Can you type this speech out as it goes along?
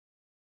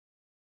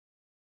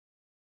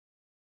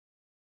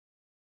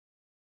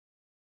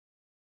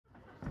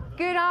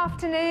Good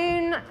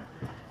afternoon.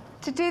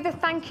 To do the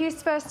thank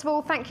yous, first of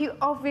all, thank you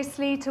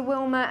obviously to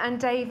Wilma and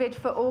David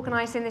for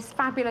organising this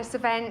fabulous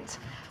event.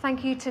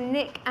 Thank you to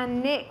Nick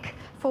and Nick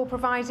for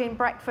providing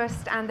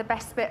breakfast and the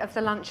best bit of the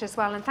lunch as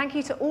well. And thank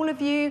you to all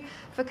of you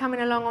for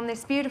coming along on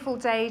this beautiful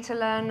day to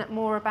learn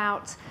more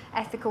about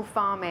ethical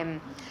farming.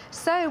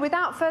 So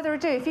without further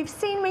ado, if you've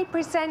seen me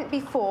present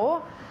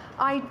before,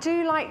 I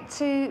do like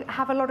to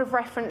have a lot of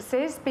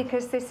references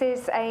because this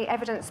is an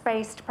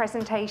evidence-based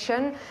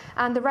presentation,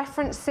 and the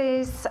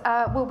references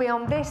will be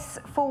on this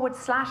 /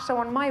 so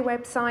on my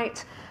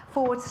website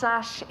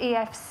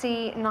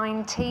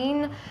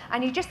 /EFC19,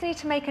 and you just need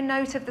to make a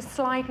note of the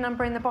slide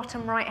number in the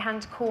bottom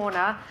right-hand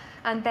corner,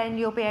 and then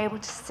you'll be able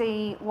to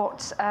see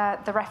what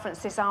the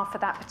references are for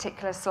that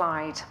particular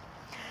slide.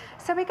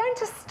 So we're going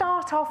to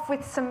start off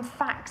with some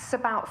facts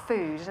about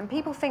food, and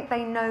people think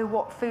they know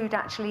what food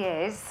actually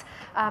is,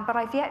 but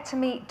I've yet to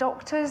meet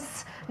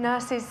doctors,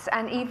 nurses,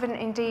 and even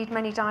indeed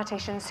many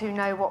dietitians who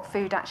know what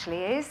food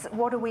actually is.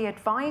 What are we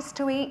advised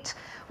to eat?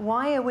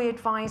 Why are we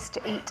advised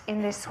to eat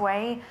in this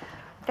way?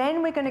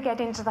 Then we're going to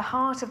get into the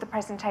heart of the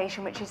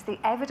presentation, which is the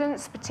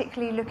evidence,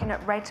 particularly looking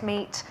at red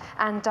meat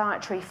and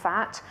dietary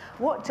fat.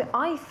 What do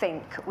I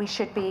think we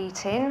should be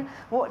eating?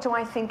 What do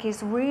I think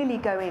is really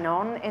going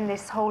on in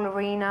this whole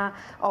arena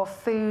of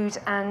food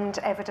and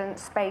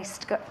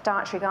evidence-based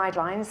dietary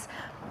guidelines?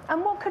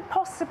 And what could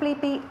possibly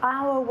be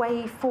our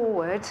way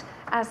forward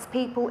as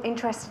people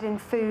interested in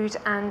food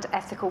and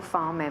ethical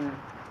farming?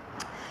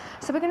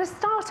 So we're going to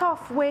start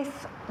off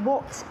with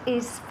what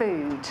is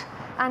food.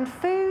 And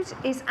food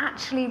is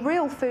actually,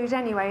 real food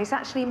anyway, is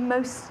actually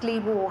mostly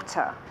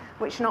water,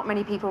 which not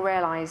many people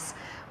realise.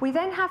 We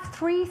then have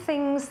three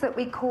things that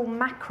we call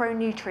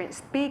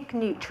macronutrients, big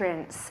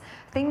nutrients,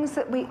 things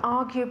that we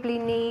arguably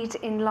need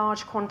in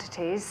large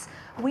quantities.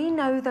 We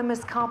know them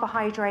as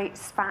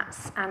carbohydrates,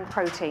 fats, and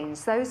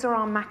proteins. Those are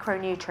our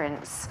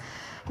macronutrients.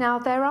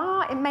 Now,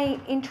 it may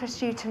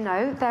interest you to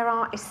know, there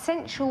are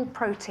essential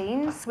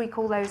proteins, we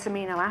call those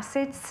amino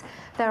acids.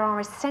 There are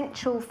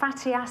essential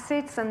fatty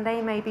acids, and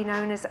they may be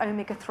known as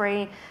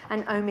omega-3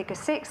 and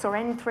omega-6, or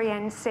N3,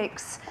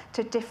 N6,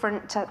 to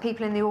different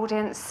people in the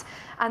audience.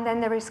 And then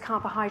there is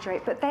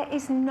carbohydrate, but there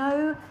is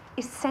no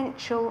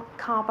essential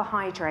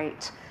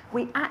carbohydrate.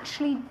 We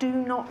actually do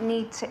not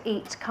need to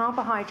eat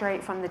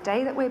carbohydrate from the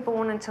day that we're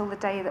born until the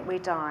day that we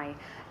die.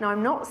 Now,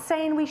 I'm not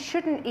saying we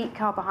shouldn't eat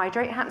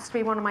carbohydrate. It happens to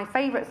be one of my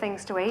favourite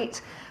things to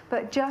eat,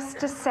 but just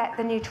to set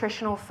the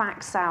nutritional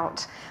facts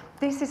out.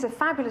 This is a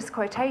fabulous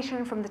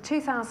quotation from the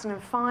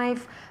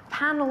 2005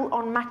 panel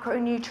on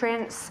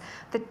macronutrients.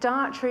 The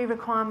dietary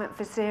requirement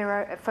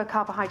for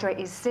carbohydrate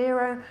is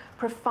 0,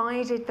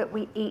 provided that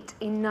we eat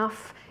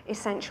enough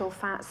essential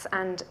fats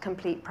and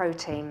complete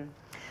protein.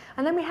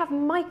 And then we have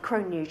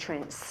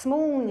micronutrients,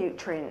 small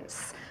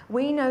nutrients.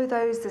 We know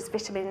those as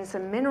vitamins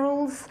and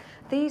minerals.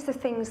 These are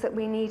things that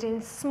we need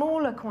in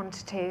smaller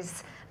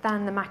quantities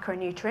than the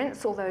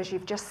macronutrients, although as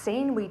you've just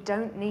seen, we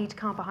don't need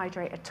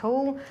carbohydrate at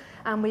all.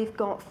 And we've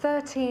got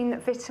 13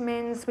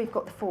 vitamins, we've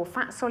got the 4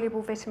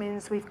 fat-soluble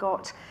vitamins, we've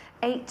got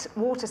 8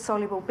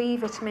 water-soluble B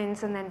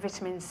vitamins, and then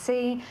vitamin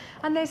C.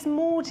 And there's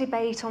more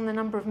debate on the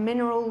number of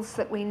minerals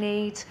that we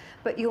need,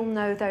 but you'll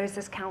know those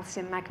as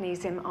calcium,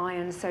 magnesium,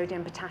 iron,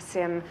 sodium,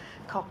 potassium,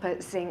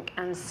 copper, zinc,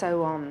 and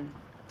so on.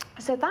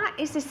 So that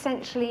is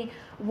essentially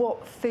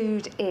what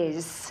food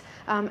is.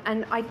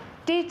 And I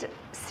did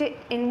sit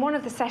in one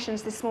of the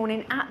sessions this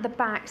morning at the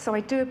back, so I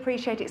do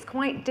appreciate it's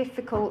quite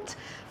difficult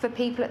for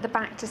people at the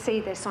back to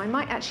see this. So I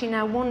might actually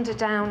now wander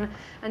down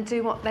and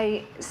do what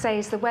they say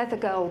is the weather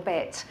girl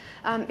bit,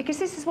 because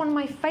this is one of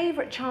my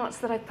favourite charts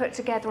that I've put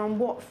together on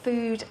what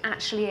food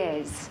actually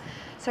is.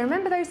 So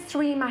remember those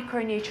 3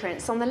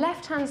 macronutrients. On the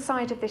left-hand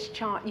side of this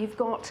chart, you've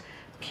got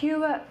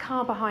pure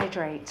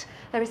carbohydrate.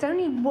 There is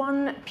only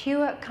one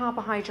pure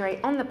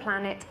carbohydrate on the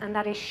planet, and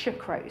that is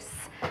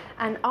sucrose.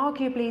 And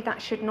arguably that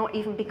should not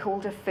even be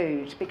called a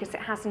food because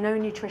it has no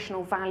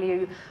nutritional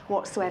value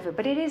whatsoever,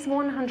 but it is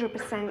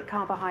 100%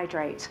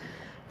 carbohydrate.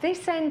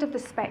 This end of the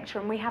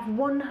spectrum, we have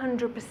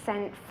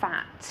 100%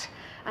 fat,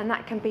 and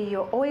that can be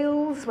your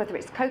oils, whether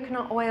it's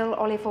coconut oil,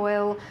 olive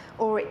oil,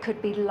 or it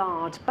could be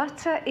lard.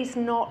 Butter is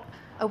not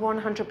a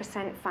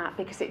 100% fat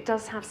because it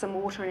does have some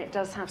water and it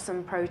does have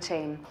some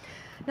protein.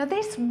 Now,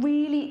 this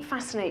really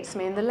fascinates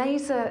me, and the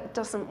laser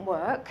doesn't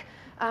work,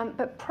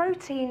 but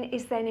protein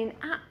is then in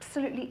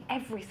absolutely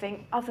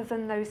everything other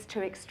than those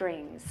 2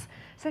 extremes.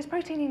 So there's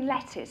protein in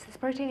lettuce, there's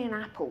protein in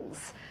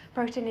apples,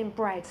 protein in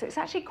bread, so it's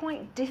actually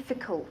quite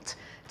difficult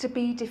to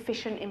be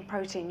deficient in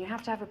protein. You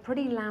have to have a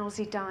pretty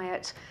lousy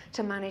diet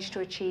to manage to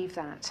achieve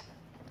that.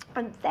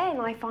 And then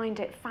I find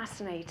it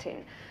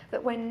fascinating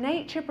that when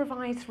nature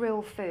provides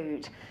real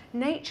food,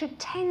 nature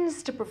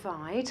tends to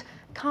provide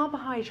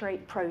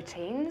carbohydrate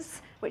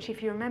proteins, which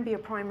if you remember your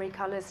primary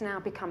colours now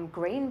become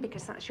green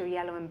because that's your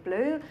yellow and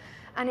blue,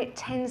 and it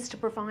tends to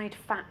provide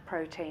fat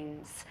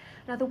proteins.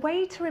 Now the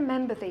way to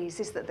remember these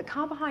is that the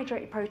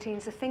carbohydrate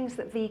proteins are things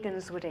that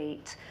vegans would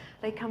eat.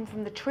 They come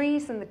from the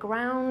trees and the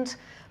ground.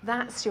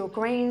 That's your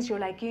grains, your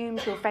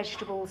legumes, your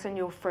vegetables and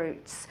your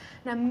fruits.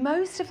 Now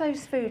most of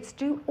those foods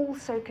do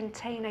also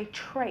contain a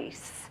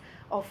trace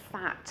of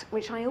fat,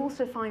 which I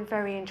also find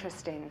very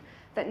interesting,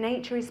 that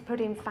nature is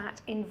putting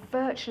fat in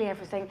virtually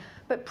everything,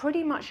 but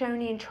pretty much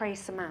only in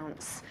trace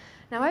amounts.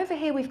 Now over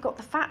here we've got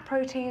the fat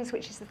proteins,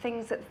 which is the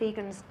things that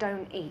vegans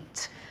don't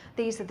eat.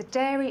 These are the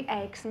dairy,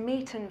 eggs,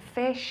 meat and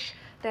fish.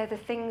 They're the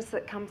things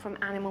that come from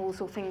animals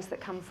or things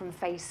that come from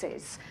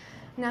faces.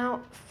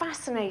 Now,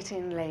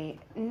 fascinatingly,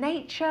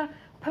 nature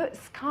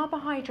puts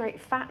carbohydrate,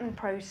 fat and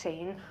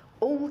protein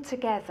all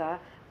together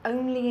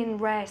only in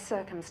rare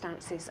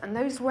circumstances, and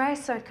those rare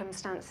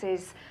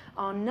circumstances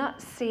are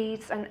nuts,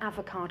 seeds and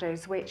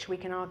avocados, which we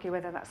can argue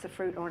whether that's a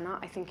fruit or a nut.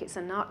 I think it's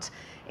a nut.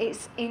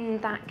 It's in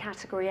that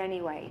category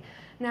anyway.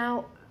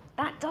 Now,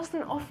 that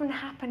doesn't often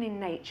happen in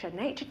nature.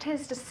 Nature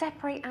tends to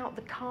separate out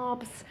the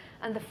carbs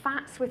and the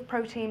fats, with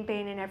protein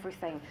being in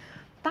everything.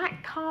 That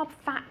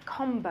carb-fat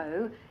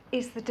combo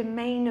is the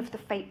domain of the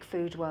fake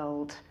food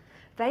world.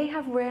 They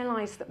have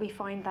realised that we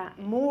find that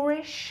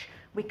moreish,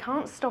 we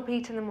can't stop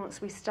eating them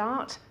once we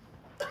start,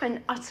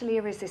 and utterly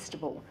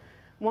irresistible.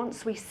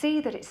 Once we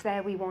see that it's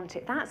there, we want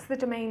it. That's the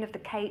domain of the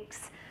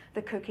cakes,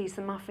 the cookies,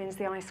 the muffins,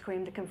 the ice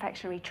cream, the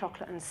confectionery,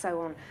 chocolate, and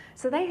so on.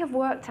 So they have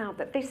worked out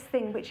that this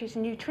thing, which is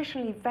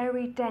nutritionally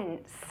very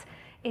dense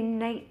in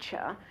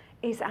nature,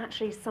 is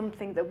actually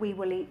something that we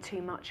will eat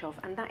too much of.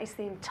 And that is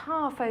the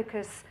entire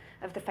focus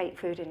of the fake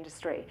food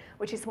industry,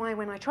 which is why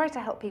when I try to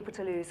help people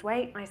to lose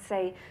weight, I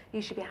say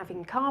you should be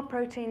having carb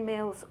protein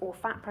meals or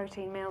fat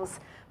protein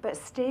meals, but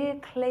steer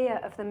clear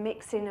of the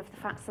mixing of the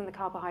fats and the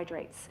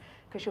carbohydrates,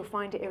 because you'll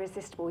find it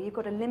irresistible. You've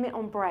got a limit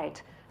on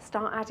bread.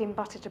 Start adding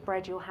butter to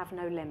bread, you'll have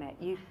no limit.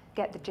 You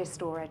get the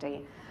gist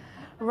already.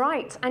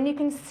 Right, and you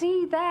can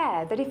see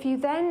there that if you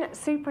then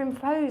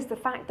superimpose the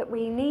fact that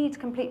we need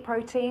complete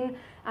protein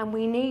and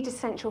we need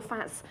essential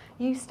fats,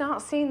 you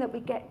start seeing that we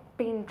get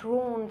being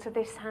drawn to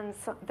this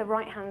the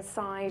right-hand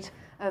side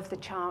of the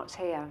chart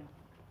here.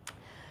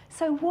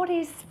 So what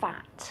is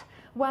fat?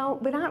 Well,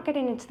 without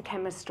getting into the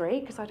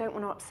chemistry, because I don't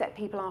want to upset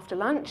people after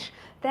lunch,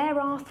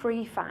 there are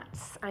 3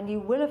 fats, and you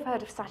will have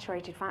heard of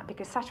saturated fat,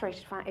 because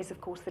saturated fat is,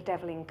 of course, the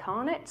devil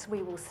incarnate.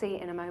 We will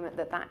see in a moment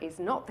that that is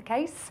not the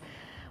case.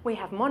 We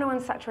have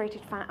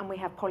monounsaturated fat and we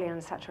have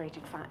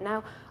polyunsaturated fat.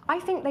 Now, I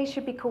think they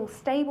should be called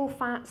stable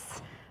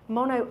fats,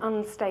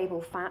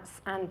 monounstable fats,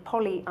 and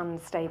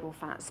polyunstable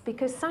fats,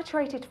 because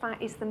saturated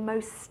fat is the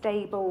most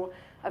stable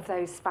of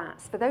those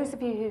fats. For those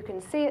of you who can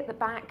see at the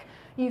back,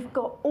 you've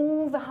got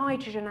all the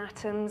hydrogen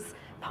atoms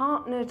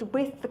partnered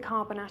with the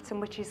carbon atom,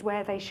 which is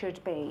where they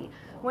should be.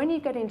 When you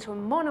get into a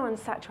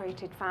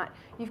monounsaturated fat,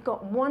 you've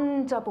got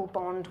 1 double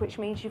bond, which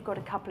means you've got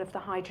a couple of the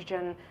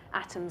hydrogen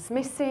atoms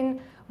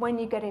missing. When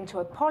you get into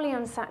a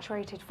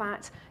polyunsaturated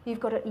fat, you've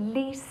got at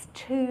least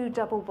 2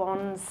 double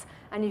bonds,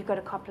 and you've got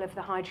a couple of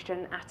the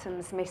hydrogen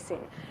atoms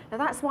missing. Now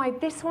that's why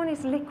this one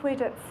is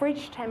liquid at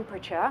fridge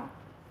temperature,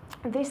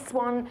 this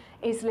one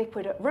is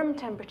liquid at room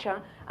temperature,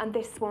 and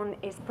this one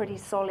is pretty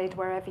solid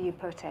wherever you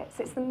put it.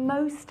 So it's the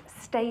most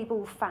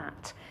stable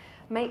fat,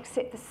 makes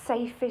it the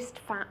safest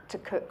fat to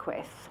cook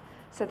with.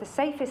 So the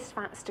safest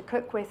fats to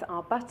cook with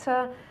are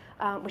butter,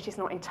 which is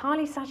not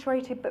entirely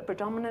saturated but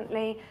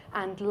predominantly,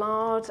 and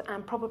lard,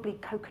 and probably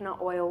coconut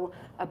oil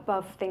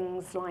above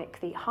things like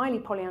the highly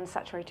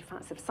polyunsaturated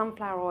fats of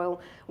sunflower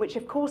oil, which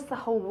of course the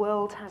whole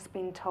world has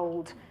been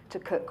told to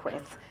cook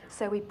with.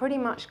 So we pretty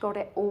much got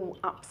it all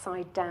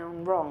upside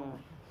down wrong.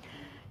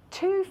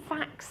 2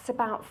 facts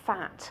about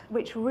fat,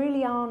 which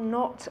really are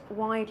not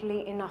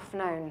widely enough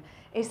known,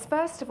 is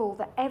first of all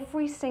that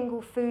every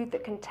single food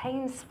that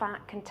contains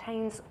fat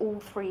contains all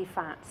 3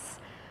 fats.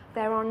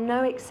 There are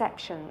no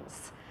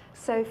exceptions.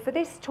 So for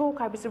this talk,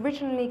 I was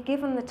originally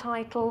given the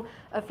title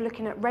of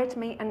looking at red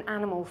meat and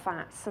animal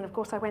fats. And of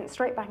course, I went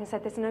straight back and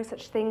said there's no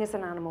such thing as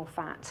an animal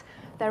fat.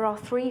 There are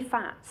 3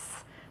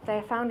 fats.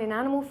 They're found in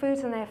animal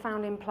foods and they're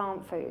found in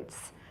plant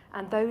foods.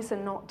 And those are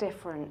not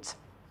different.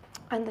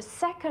 And the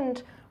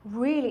second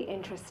really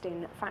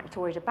interesting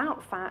factoid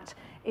about fat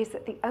is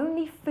that the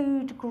only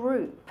food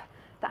group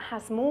that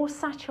has more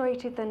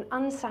saturated than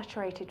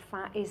unsaturated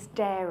fat is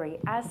dairy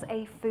as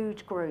a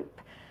food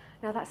group.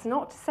 Now that's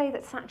not to say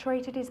that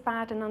saturated is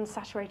bad and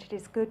unsaturated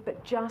is good,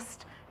 but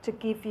just to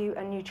give you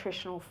a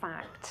nutritional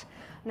fact.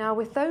 Now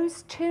with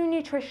those 2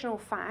 nutritional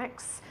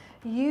facts,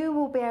 you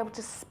will be able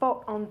to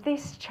spot on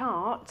this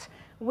chart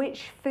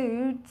which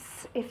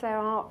foods, if there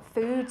are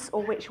foods,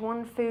 or which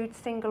one food,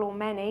 single or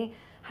many,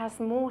 has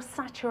more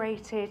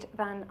saturated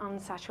than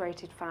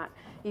unsaturated fat.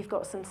 You've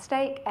got some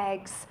steak,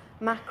 eggs,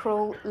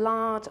 mackerel,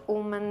 lard,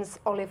 almonds,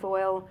 olive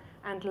oil,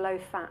 and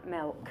low-fat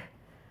milk.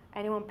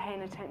 Anyone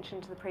paying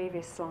attention to the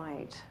previous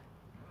slide?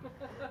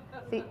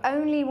 The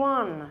only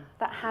one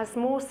that has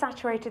more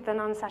saturated than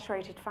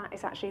unsaturated fat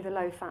is actually the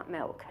low-fat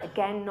milk.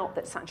 Again, not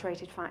that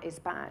saturated fat is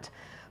bad.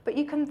 But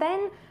you can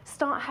then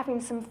start having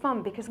some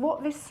fun, because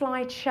what this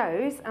slide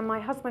shows, and my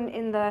husband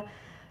in the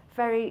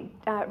very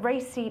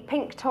racy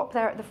pink top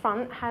there at the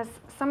front has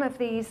some of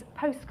these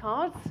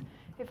postcards,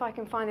 if I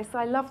can find this.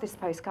 I love this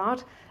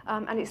postcard,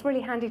 and it's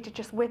really handy to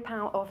just whip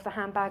out of the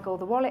handbag or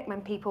the wallet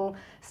when people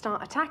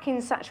start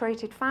attacking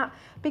saturated fat,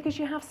 because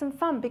you have some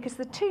fun, because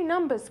the two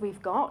numbers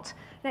we've got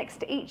next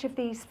to each of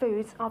these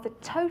foods are the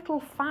total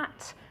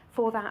fat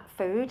for that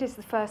food is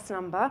the first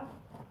number,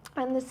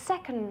 and the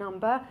second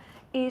number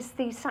is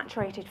the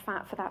saturated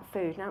fat for that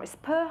food. Now it's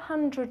per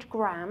 100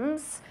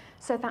 grams,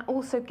 so that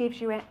also gives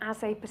you it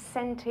as a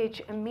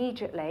percentage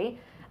immediately,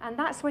 and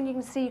that's when you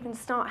can see you can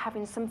start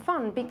having some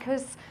fun,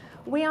 because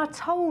we are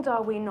told,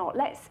 are we not,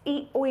 let's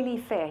eat oily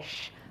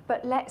fish,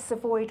 but let's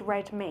avoid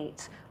red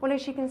meat. Well,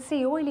 as you can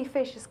see, oily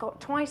fish has got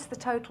twice the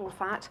total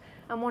fat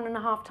and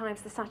 1.5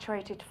 times the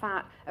saturated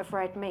fat of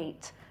red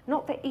meat.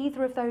 Not that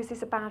either of those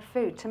is a bad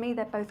food. To me,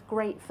 they're both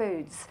great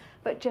foods,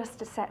 but just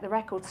to set the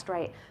record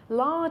straight.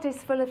 Lard is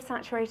full of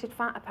saturated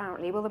fat,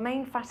 apparently. Well, the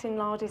main fat in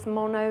lard is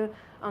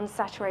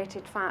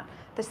monounsaturated fat,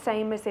 the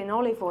same as in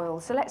olive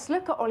oil. So let's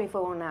look at olive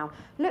oil now.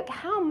 Look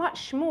how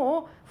much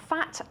more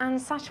fat and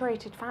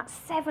saturated fat,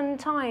 7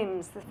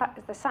 times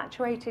the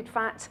saturated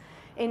fat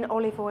in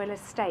olive oil as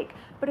steak.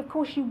 But of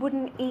course, you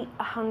wouldn't eat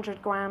 100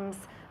 grams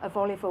of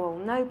olive oil.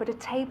 No, but a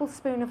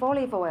tablespoon of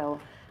olive oil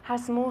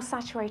has more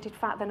saturated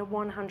fat than a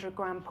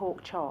 100-gram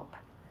pork chop.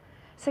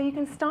 So you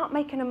can start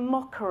making a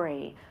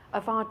mockery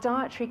of our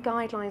dietary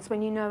guidelines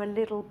when you know a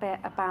little bit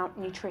about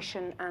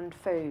nutrition and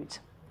food.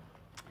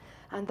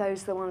 And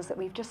those are the ones that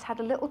we've just had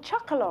a little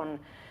chuckle on.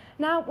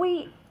 Now,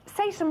 we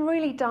say some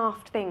really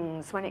daft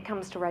things when it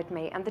comes to red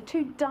meat, and the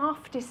two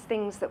daftest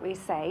things that we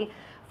say,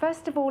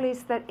 first of all,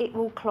 is that it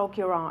will clog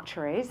your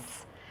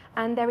arteries.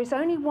 And there is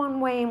only one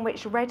way in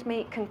which red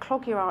meat can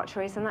clog your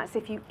arteries, and that's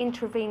if you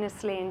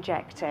intravenously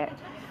inject it,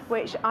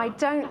 which I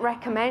don't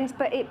recommend,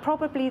 but it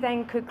probably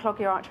then could clog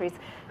your arteries.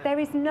 There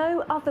is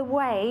no other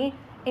way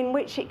in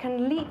which it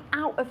can leak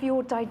out of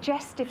your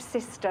digestive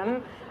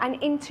system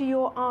and into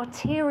your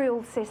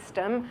arterial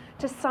system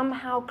to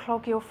somehow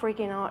clog your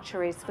frigging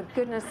arteries, for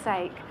goodness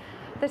sake.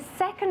 The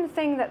second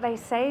thing that they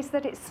say is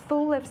that it's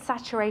full of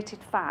saturated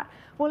fat.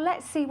 Well,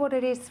 let's see what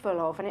it is full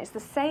of, and it's the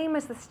same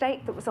as the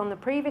steak that was on the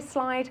previous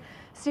slide,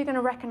 so you're going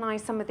to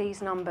recognize some of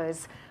these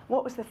numbers.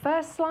 What was the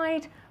first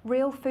slide?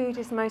 Real food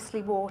is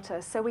mostly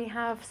water, so we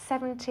have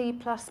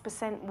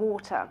 70+%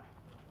 water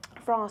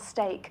for our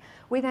steak.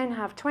 We then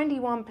have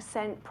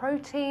 21%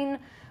 protein,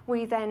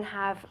 we then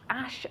have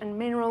ash and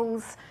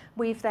minerals,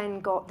 we've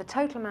then got the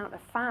total amount of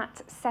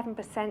fat,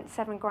 7%,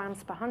 7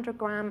 grams per 100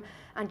 gram,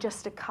 and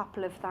just a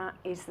couple of that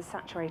is the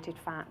saturated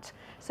fat.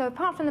 So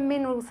apart from the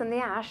minerals and the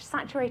ash,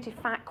 saturated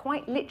fat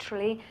quite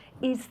literally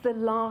is the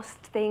last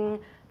thing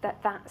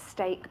that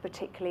steak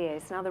particularly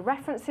is. Now the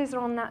references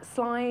are on that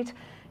slide.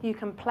 You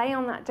can play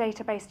on that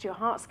database to your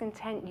heart's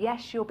content.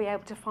 Yes, you'll be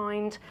able to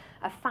find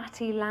a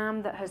fatty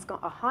lamb that has got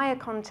a higher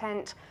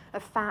content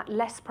of fat,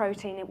 less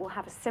protein. It will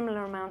have a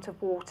similar amount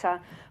of water,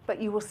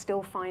 but you will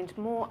still find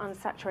more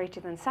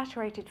unsaturated than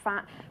saturated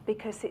fat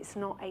because it's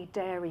not a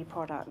dairy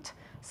product.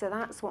 So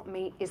that's what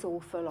meat is all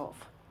full of.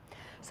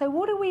 So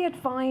what are we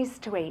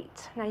advised to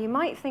eat? Now you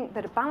might think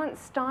that a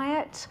balanced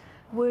diet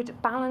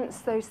would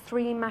balance those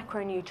 3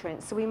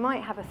 macronutrients. So we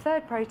might have a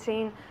third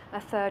protein, a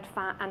third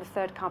fat, and a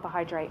third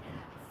carbohydrate.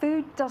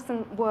 Food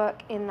doesn't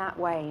work in that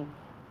way.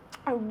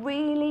 A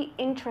really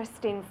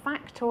interesting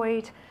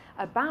factoid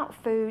about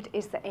food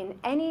is that in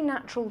any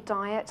natural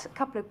diet, a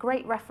couple of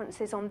great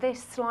references on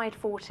this slide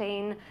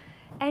 14,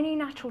 any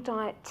natural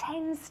diet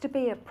tends to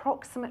be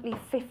approximately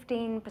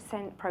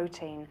 15%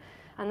 protein.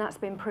 And that's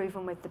been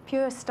proven with the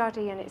Pure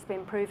study, and it's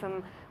been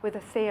proven with a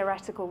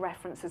theoretical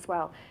reference as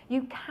well.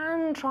 You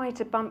can try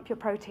to bump your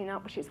protein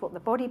up, which is what the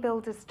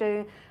bodybuilders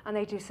do, and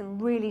they do some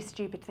really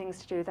stupid things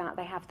to do that.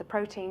 They have the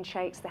protein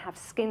shakes, they have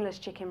skinless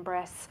chicken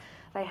breasts,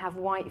 they have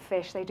white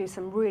fish, they do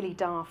some really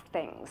daft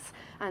things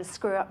and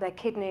screw up their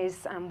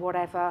kidneys and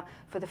whatever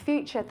for the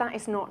future. That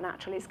is not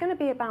natural. It's going to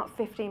be about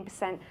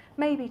 15%,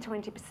 maybe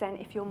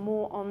 20% if you're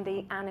more on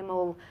the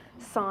animal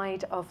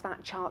side of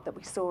that chart that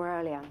we saw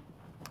earlier.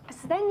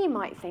 So then you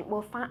might think,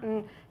 well, fat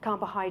and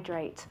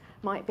carbohydrate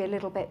might be a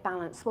little bit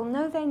balanced. Well,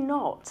 no, they're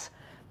not,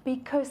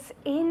 because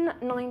in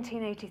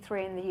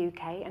 1983 in the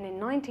UK and in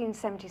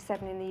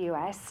 1977 in the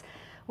US,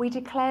 we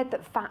declared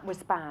that fat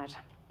was bad.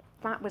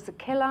 Fat was a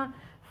killer.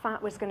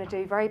 Fat was going to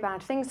do very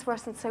bad things for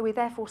us, and so we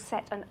therefore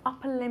set an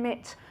upper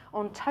limit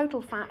on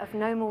total fat of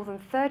no more than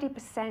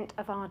 30%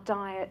 of our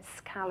diet's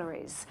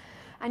calories.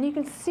 And you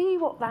can see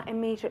what that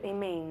immediately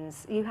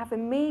means. You have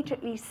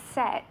immediately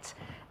set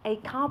a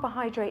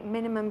carbohydrate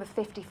minimum of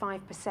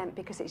 55%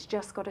 because it's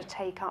just got to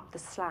take up the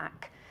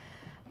slack.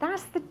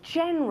 That's the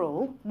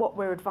general, what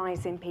we're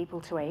advising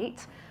people to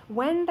eat.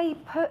 When they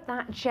put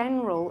that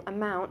general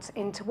amount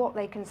into what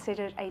they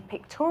considered a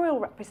pictorial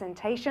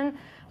representation,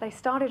 they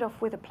started off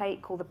with a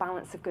plate called the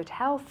Balance of Good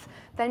Health.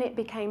 Then it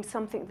became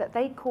something that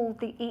they called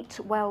the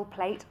Eat Well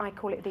plate. I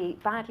call it the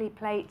Eat Badly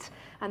plate.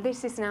 And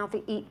this is now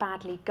the Eat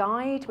Badly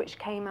Guide, which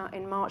came out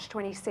in March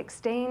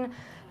 2016.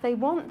 They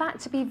want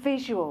that to be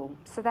visual.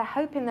 So they're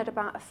hoping that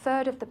about a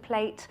third of the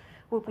plate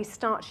will be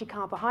starchy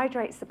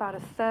carbohydrates, about a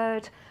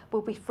third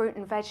will be fruit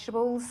and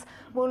vegetables.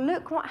 Well,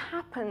 look what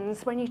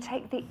happens when you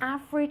take the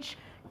average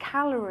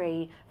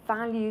calorie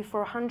value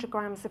for 100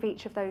 grams of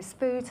each of those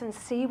foods and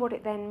see what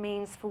it then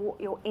means for what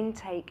your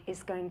intake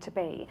is going to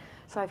be.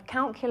 So I've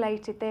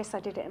calculated this. I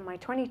did it in my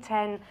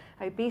 2010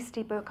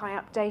 obesity book. I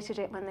updated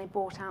it when they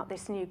brought out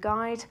this new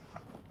guide.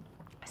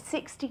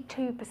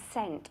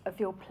 62% of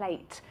your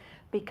plate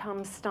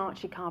becomes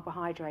starchy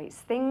carbohydrates,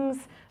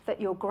 things that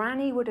your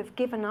granny would have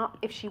given up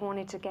if she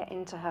wanted to get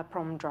into her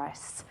prom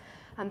dress.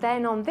 And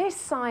then on this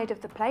side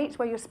of the plate,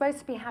 where you're supposed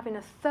to be having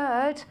a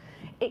third,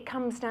 it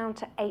comes down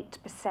to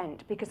 8%,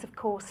 because of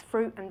course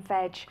fruit and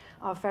veg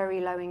are very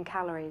low in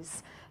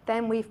calories.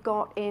 Then we've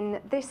got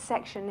in this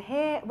section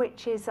here,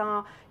 which is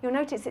our, you'll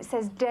notice it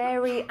says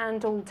dairy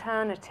and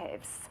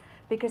alternatives,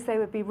 because they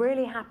would be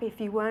really happy if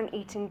you weren't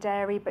eating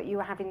dairy, but you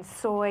were having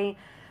soy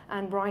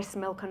and rice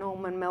milk and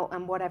almond milk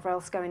and whatever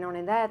else going on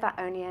in there. That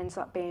only ends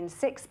up being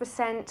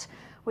 6%.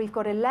 We've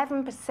got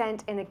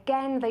 11% in,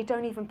 again, they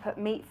don't even put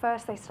meat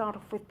first. They start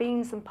off with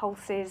beans and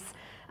pulses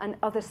and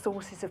other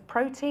sources of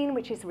protein,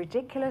 which is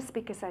ridiculous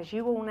because, as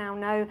you all now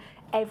know,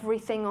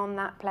 everything on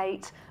that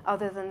plate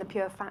other than the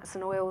pure fats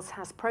and oils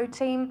has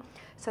protein.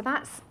 So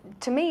that's,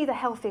 to me, the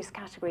healthiest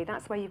category.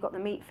 That's where you've got the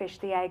meat, fish,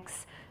 the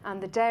eggs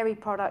and the dairy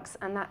products,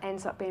 and that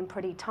ends up being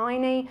pretty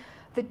tiny.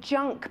 The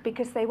junk,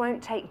 because they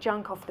won't take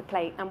junk off the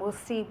plate, and we'll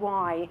see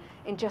why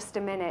in just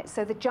a minute.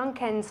 So the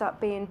junk ends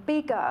up being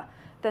bigger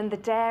than the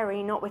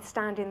dairy,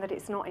 notwithstanding that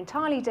it's not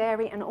entirely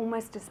dairy, and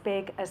almost as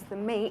big as the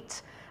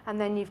meat.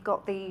 And then you've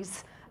got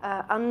these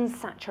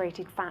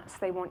unsaturated fats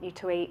they want you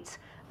to eat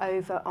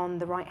over on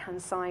the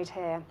right-hand side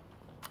here.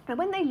 And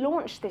when they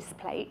launched this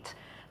plate,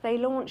 they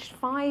launched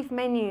 5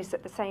 menus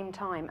at the same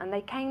time, and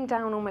they came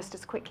down almost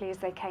as quickly as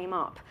they came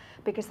up,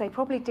 because they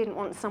probably didn't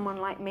want someone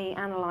like me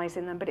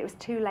analysing them, but it was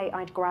too late,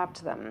 I'd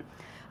grabbed them.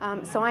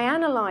 So I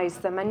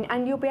analysed them,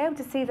 and you'll be able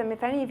to see them.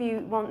 If any of you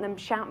want them,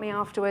 shout me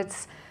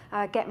afterwards,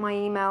 get my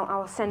email,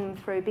 I'll send them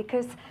through,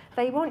 because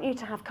they want you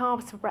to have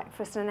carbs for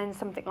breakfast and then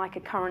something like a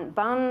currant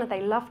bun.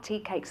 They love tea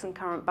cakes and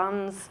currant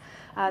buns.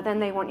 Then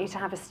they want you to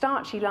have a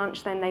starchy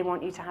lunch, then they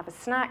want you to have a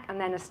snack, and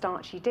then a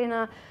starchy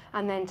dinner,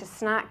 and then to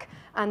snack.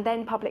 And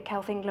then Public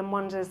Health England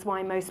wonders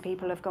why most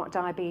people have got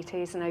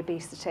diabetes and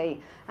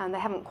obesity. And they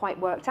haven't quite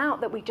worked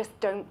out that we just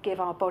don't give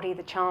our body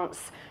the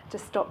chance to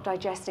stop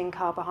digesting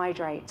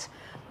carbohydrate.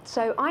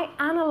 So I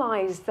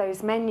analysed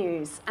those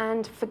menus,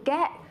 and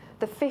forget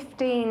the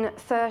 15,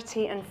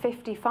 30 and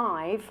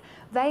 55,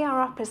 they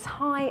are up as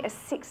high as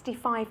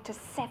 65 to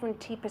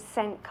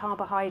 70%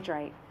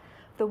 carbohydrate.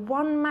 The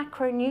one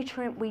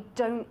macronutrient we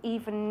don't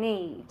even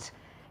need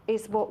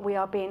is what we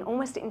are being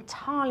almost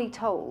entirely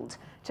told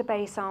to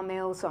base our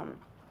meals on.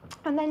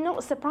 And then,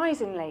 not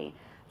surprisingly,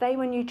 they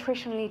were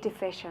nutritionally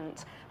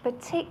deficient,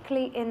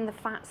 particularly in the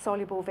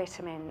fat-soluble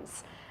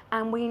vitamins.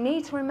 And we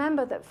need to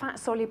remember that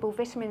fat-soluble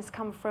vitamins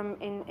come from,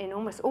 in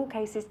almost all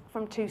cases,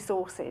 from 2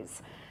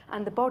 sources.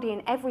 And the body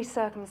in every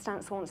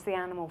circumstance wants the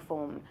animal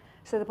form.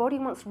 So the body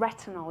wants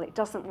retinol, it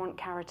doesn't want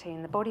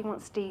carotene. The body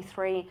wants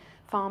D3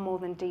 far more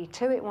than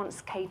D2. It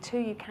wants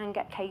K2. You can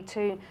get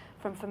K2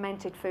 from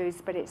fermented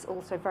foods, but it's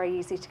also very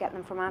easy to get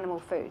them from animal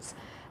foods.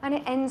 And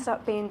it ends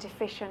up being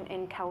deficient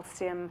in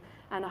calcium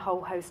and a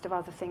whole host of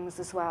other things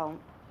as well.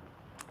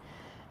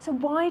 So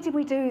why did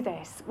we do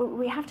this? Well,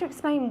 we have to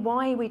explain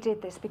why we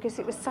did this, because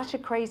it was such a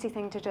crazy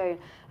thing to do.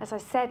 As I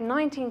said,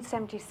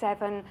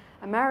 1977,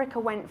 America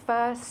went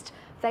first.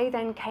 They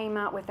then came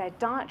out with their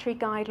dietary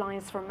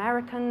guidelines for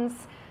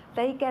Americans.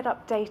 They get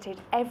updated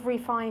every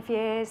 5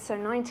 years. So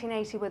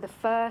 1980 were the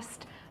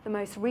first. The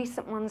most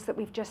recent ones that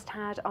we've just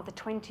had are the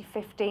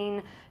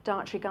 2015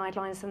 dietary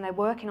guidelines, and they're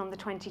working on the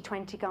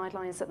 2020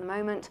 guidelines at the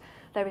moment.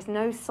 There is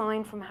no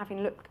sign from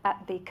having looked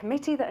at the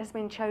committee that has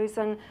been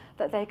chosen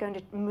that they're going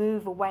to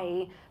move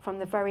away from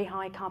the very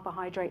high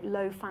carbohydrate,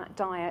 low-fat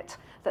diet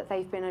that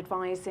they've been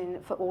advising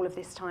for all of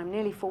this time,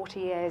 nearly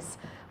 40 years.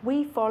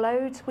 We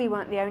followed. We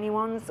weren't the only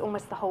ones.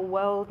 Almost the whole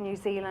world, New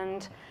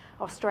Zealand,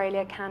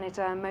 Australia,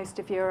 Canada, most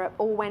of Europe,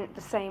 all went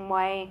the same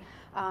way.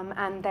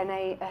 And then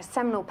a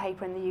seminal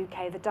paper in the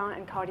UK, the Diet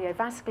and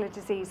Cardiovascular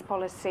Disease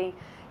Policy,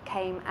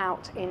 came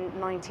out in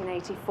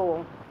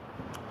 1984.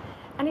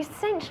 And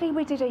essentially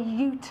we did a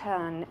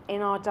U-turn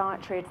in our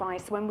dietary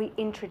advice when we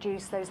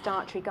introduced those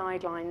dietary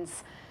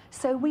guidelines.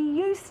 So we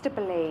used to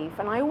believe,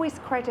 and I always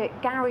credit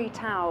Gary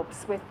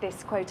Taubes with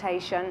this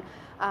quotation,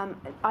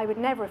 I would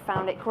never have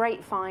found it,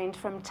 great find,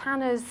 from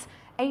Tanner's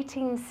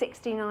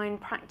 1869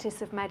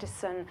 Practice of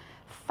Medicine,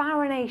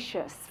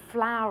 farinaceous,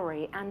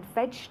 floury and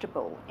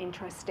vegetable,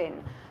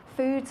 interesting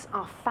foods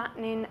are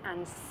fattening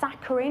and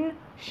saccharine,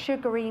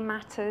 sugary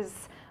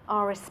matters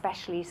are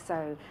especially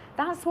so.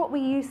 That's what we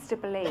used to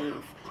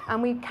believe,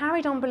 and we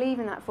carried on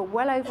believing that for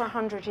well over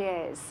 100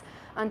 years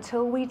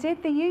until we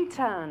did the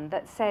U-turn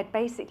that said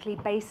basically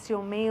base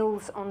your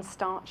meals on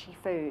starchy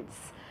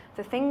foods.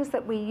 The things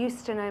that we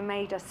used to know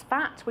made us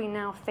fat, we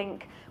now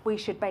think we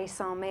should base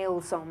our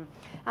meals on.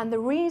 And the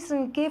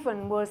reason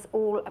given was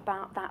all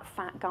about that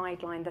fat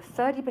guideline, the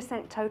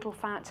 30% total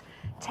fat,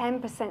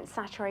 10%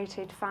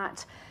 saturated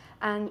fat,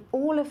 and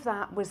all of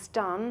that was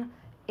done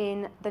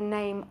in the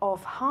name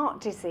of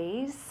heart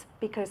disease,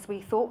 because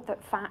we thought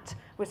that fat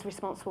was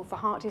responsible for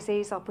heart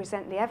disease. I'll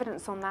present the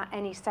evidence on that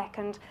any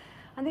second.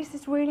 And this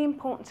is really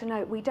important to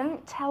note. We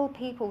don't tell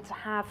people to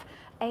have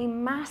a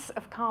mass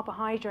of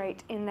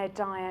carbohydrate in their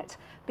diet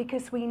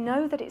because we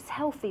know that it's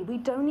healthy. We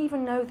don't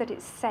even know that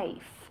it's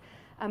safe.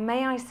 And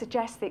may I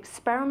suggest the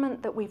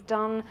experiment that we've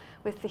done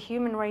with the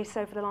human race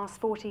over the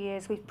last 40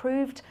 years, we've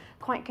proved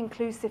quite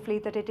conclusively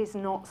that it is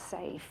not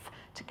safe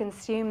to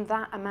consume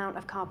that amount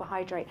of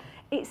carbohydrate.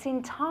 It's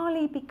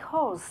entirely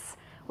because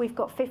we've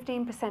got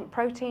 15%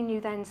 protein.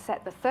 You then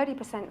set the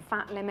 30%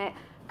 fat limit.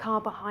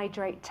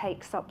 Carbohydrate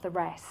takes up the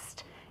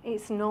rest.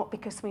 It's not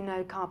because we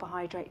know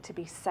carbohydrate to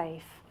be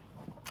safe.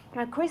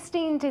 Now,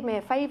 Christine did me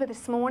a favour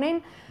this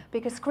morning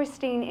because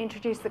Christine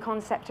introduced the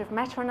concept of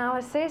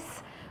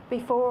meta-analysis.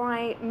 Before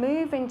I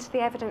move into the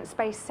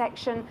evidence-based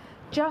section,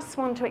 just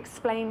want to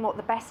explain what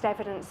the best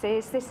evidence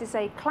is. This is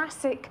a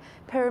classic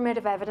pyramid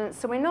of evidence,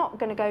 so we're not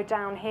going to go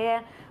down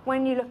here.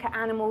 When you look at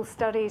animal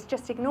studies,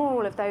 just ignore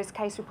all of those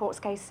case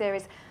reports, case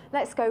series.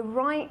 Let's go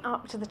right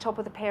up to the top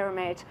of the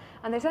pyramid.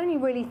 And there's only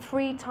really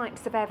 3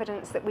 types of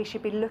evidence that we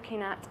should be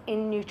looking at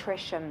in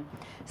nutrition.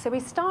 So we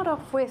start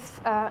off with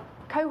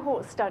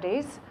cohort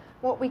studies,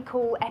 what we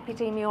call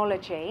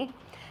epidemiology.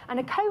 And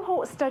a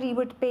cohort study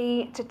would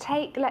be to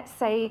take, let's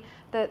say,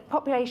 the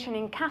population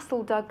in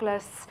Castle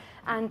Douglas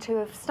and to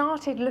have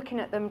started looking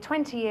at them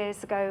 20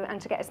 years ago and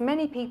to get as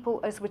many people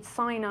as would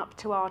sign up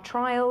to our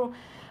trial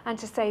and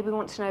to say, we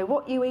want to know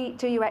what you eat,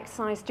 do you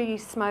exercise, do you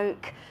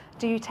smoke,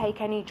 do you take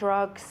any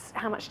drugs,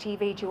 how much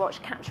TV do you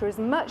watch, capture as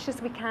much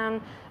as we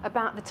can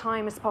about the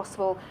time as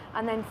possible,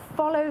 and then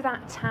follow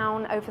that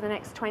town over the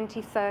next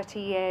 20, 30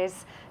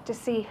 years to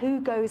see who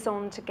goes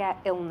on to get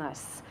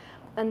illness.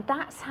 And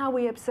that's how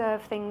we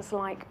observe things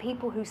like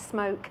people who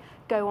smoke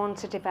go on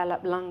to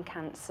develop lung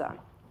cancer.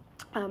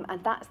 And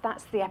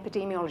that's the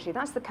epidemiology,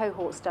 that's the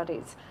cohort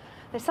studies.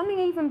 There's something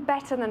even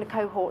better than a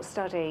cohort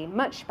study,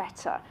 much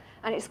better,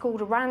 and it's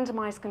called a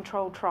randomized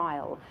controlled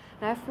trial.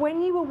 Now, if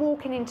when you were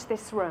walking into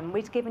this room,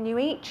 we'd given you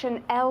each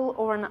an L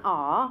or an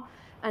R,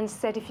 and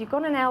said if you've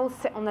got an L,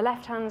 sit on the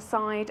left-hand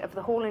side of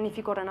the hall, and if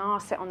you've got an R,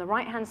 sit on the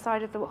right-hand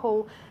side of the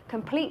hall,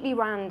 completely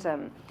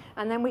random.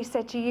 And then we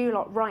said to you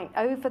lot, right,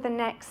 over the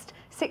next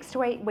 6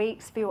 to 8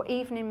 weeks for your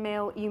evening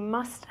meal, you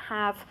must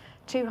have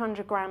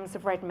 200 grams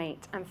of red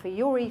meat. And for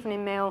your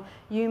evening meal,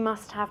 you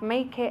must have,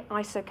 make it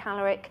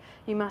isocaloric,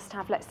 you must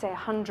have, let's say,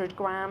 100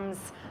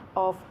 grams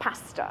of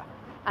pasta.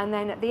 And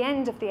then at the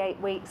end of the 8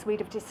 weeks,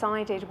 we'd have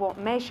decided what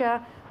measure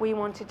we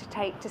wanted to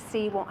take to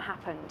see what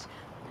happened.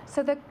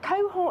 So the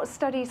cohort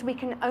studies, we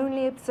can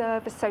only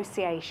observe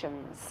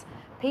associations.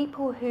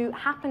 People who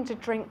happen to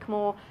drink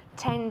more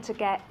tend to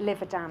get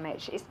liver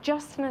damage. It's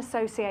just an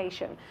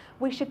association.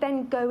 We should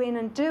then go in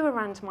and do a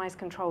randomized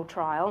controlled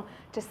trial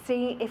to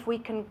see if we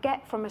can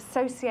get from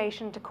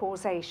association to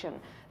causation.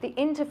 The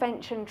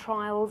intervention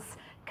trials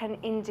can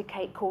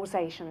indicate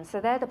causation, so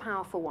they're the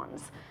powerful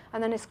ones.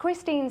 And then, as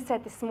Christine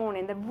said this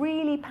morning, the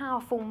really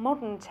powerful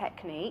modern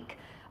technique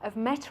of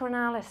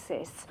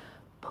meta-analysis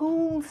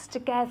pulls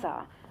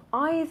together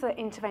either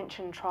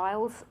intervention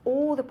trials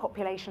or the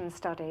population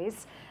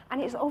studies,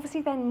 and it's obviously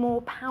then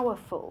more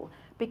powerful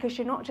because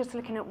you're not just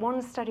looking at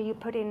one study, you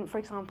put in, for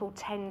example,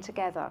 10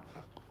 together.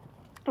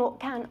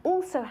 What can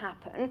also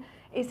happen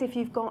is if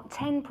you've got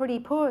 10 pretty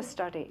poor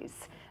studies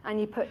and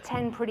you put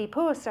 10 pretty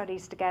poor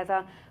studies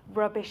together,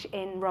 rubbish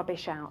in,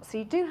 rubbish out. So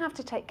you do have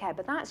to take care,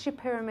 but that's your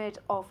pyramid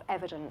of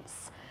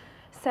evidence.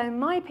 So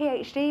my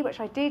PhD, which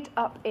I did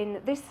up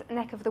in this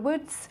neck of the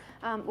woods,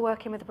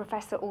 working with a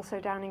professor also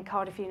down in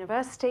Cardiff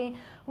University,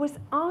 was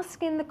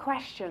asking the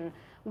question,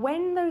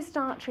 when those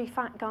dietary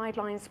fat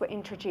guidelines were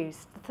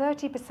introduced,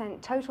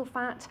 30% total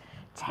fat,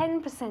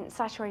 10%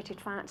 saturated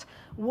fat,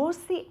 was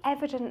the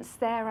evidence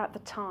there at the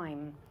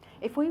time?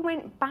 If we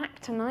went back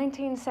to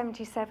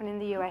 1977 in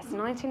the US,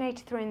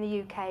 1983 in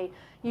the UK,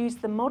 used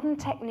the modern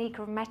technique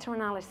of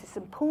meta-analysis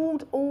and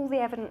pulled all the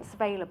evidence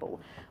available,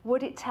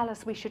 would it tell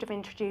us we should have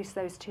introduced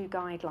those 2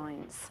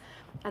 guidelines?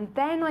 And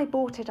then I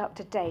brought it up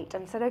to date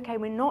and said, okay,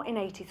 we're not in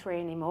 83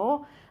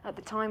 anymore. At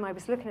the time I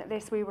was looking at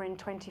this, we were in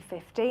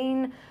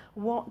 2015.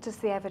 What does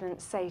the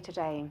evidence say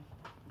today?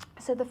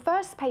 So the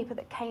first paper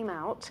that came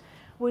out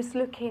was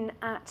looking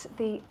at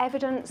the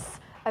evidence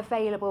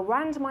available,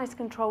 randomized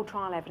controlled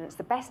trial evidence,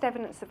 the best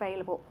evidence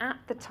available at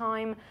the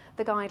time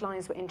the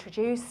guidelines were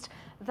introduced.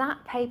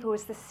 That paper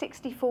was the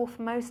 64th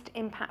most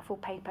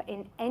impactful paper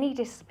in any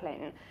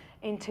discipline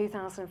in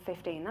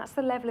 2015. That's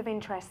the level of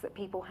interest that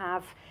people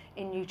have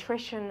in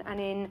nutrition and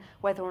in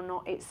whether or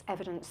not it's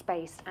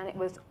evidence-based. And it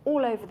was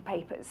all over the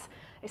papers.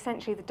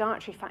 Essentially, the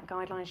dietary fat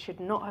guidelines should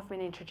not have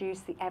been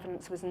introduced. The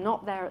evidence was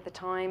not there at the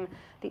time.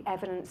 The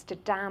evidence to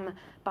damn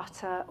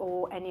butter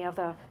or any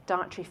other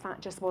dietary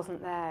fat just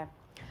wasn't there.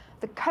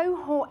 The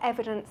cohort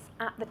evidence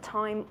at the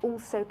time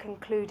also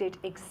concluded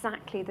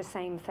exactly the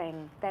same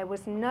thing. There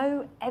was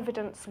no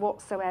evidence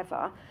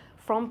whatsoever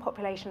from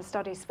population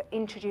studies for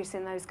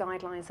introducing those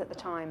guidelines at the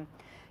time.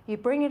 You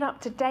bring it up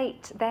to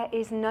date, there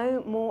is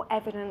no more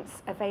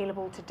evidence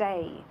available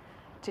today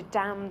to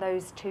damn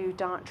those two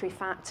dietary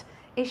fat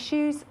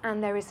issues,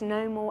 and there is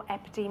no more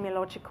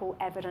epidemiological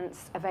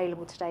evidence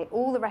available today.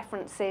 All the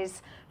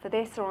references for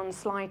this are on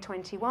slide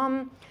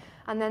 21.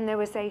 And then there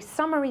was a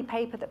summary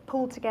paper that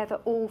pulled together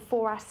all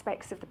 4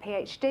 aspects of the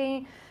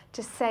PhD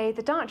to say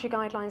the dietary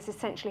guidelines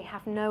essentially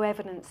have no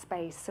evidence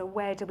base, so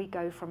where do we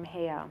go from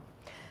here?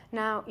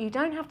 Now, you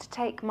don't have to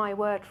take my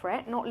word for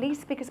it, not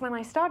least because when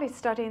I started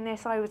studying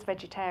this, I was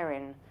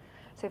vegetarian.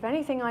 So if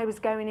anything, I was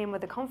going in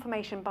with a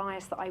confirmation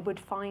bias that I would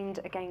find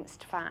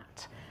against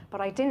fat, but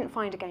I didn't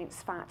find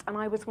against fat, and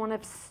I was one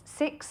of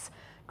 6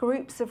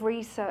 groups of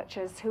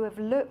researchers who have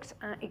looked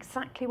at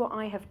exactly what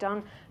I have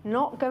done,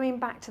 not going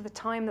back to the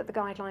time that the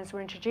guidelines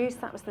were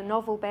introduced, that was the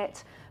novel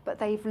bit, but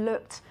they've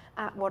looked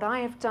at what I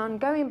have done,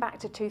 going back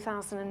to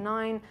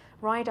 2009,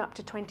 right up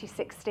to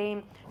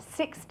 2016,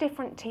 6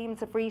 different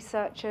teams of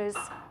researchers,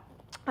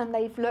 and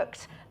they've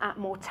looked at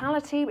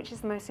mortality, which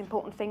is the most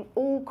important thing,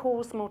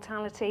 all-cause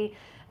mortality,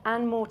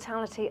 and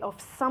mortality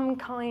of some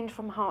kind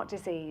from heart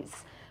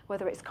disease,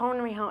 whether it's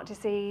coronary heart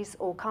disease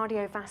or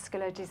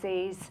cardiovascular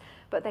disease,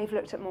 but they've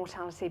looked at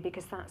mortality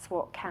because that's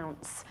what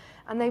counts.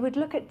 And they would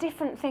look at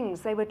different things.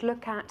 They would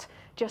look at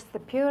just the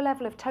pure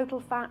level of total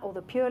fat or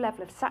the pure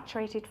level of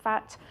saturated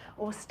fat,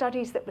 or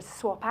studies that would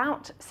swap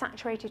out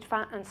saturated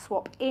fat and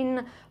swap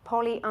in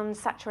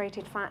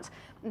polyunsaturated fat.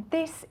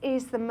 This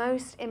is the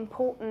most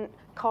important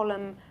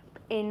column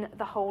in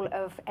the whole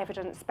of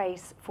evidence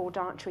base for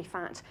dietary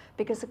fat,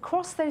 because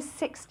across those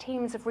 6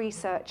 teams of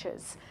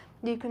researchers,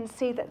 you can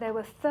see that there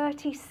were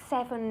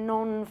 37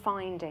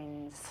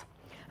 non-findings.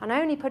 And I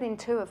only put in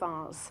 2 of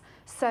ours,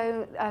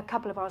 so a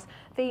couple of ours.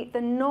 The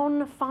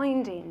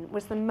non-finding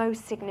was the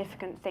most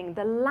significant thing.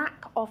 The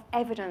lack of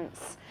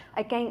evidence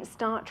against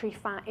dietary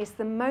fat is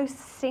the most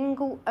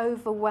single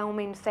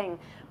overwhelming thing,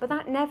 but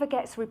that never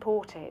gets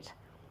reported.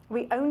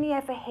 We only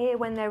ever hear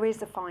when there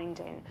is a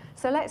finding.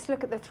 So let's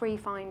look at the 3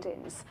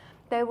 findings.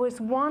 There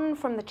was one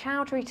from the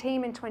Chowdhury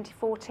team in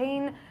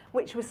 2014,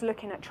 which was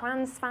looking at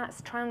trans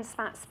fats. Trans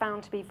fats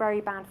found to be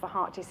very bad for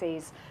heart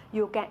disease.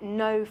 You'll get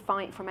no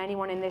fight from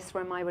anyone in this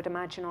room, I would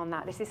imagine, on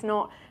that. This is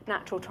not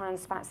natural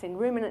trans fats in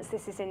ruminants.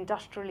 This is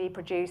industrially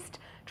produced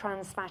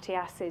trans fatty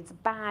acids.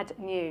 Bad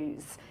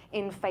news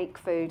in fake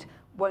food.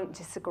 Won't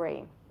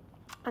disagree.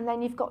 And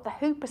then you've got the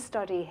Hooper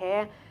study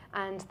here,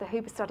 and the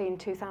Hooper study in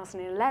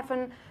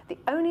 2011. The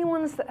only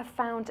ones that have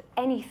found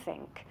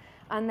anything,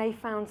 and they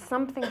found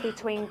something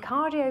between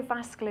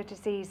cardiovascular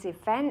disease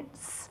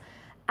events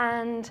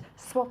and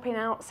swapping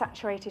out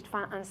saturated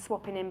fat and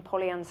swapping in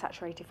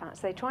polyunsaturated fat.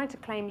 So they tried to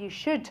claim you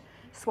should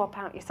swap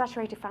out your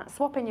saturated fat,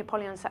 swap in your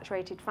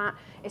polyunsaturated fat.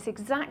 It's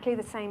exactly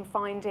the same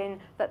finding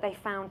that they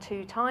found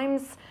 2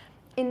 times.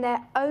 In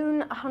their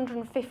own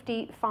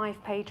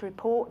 155-page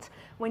report,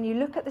 when you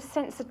look at the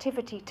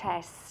sensitivity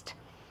test,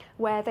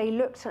 where they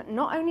looked at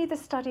not only the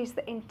studies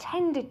that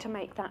intended to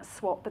make that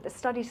swap, but the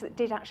studies that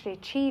did actually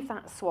achieve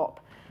that swap,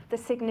 the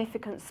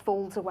significance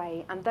falls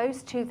away. And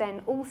those 2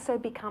 then also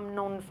become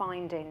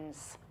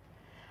non-findings.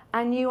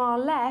 And you are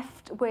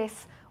left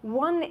with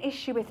 1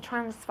 issue with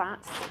trans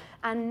fats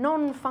and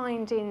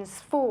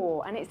non-findings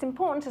 4. And it's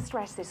important to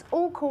stress this: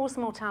 all-cause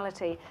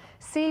mortality,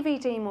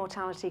 CVD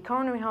mortality,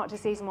 coronary heart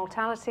disease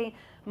mortality,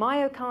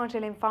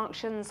 myocardial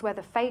infarctions,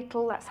 whether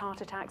fatal, that's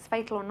heart attacks,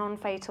 fatal or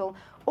non-fatal,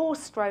 or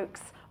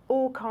strokes,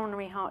 or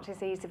coronary heart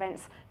disease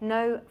events,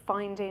 no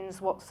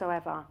findings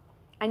whatsoever.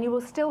 And you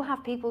will still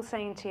have people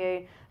saying to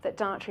you that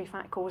dietary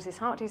fat causes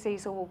heart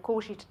disease or will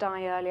cause you to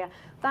die earlier.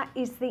 That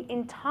is the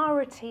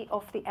entirety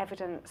of the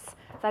evidence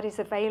that is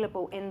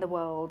available in the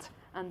world,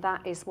 and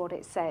that is what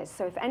it says.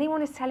 So if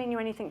anyone is telling you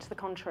anything to the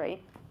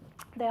contrary,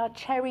 they are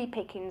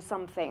cherry-picking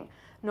something,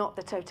 not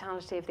the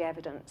totality of the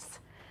evidence.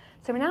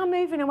 So we're now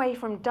moving away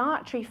from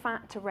dietary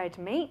fat to red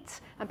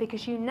meat, and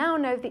because you now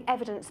know the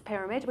evidence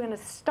pyramid, we're going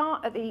to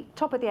start at the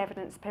top of the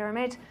evidence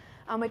pyramid,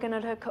 and we're going to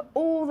look at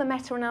all the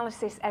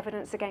meta-analysis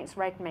evidence against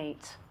red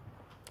meat.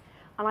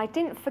 And I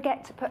didn't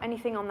forget to put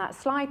anything on that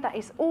slide. That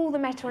is all the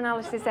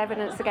meta-analysis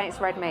evidence against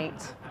red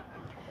meat.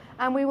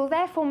 And we will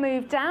therefore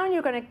move down.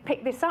 You're going to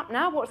pick this up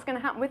now. What's going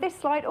to happen with this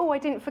slide? Oh, I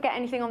didn't forget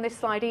anything on this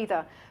slide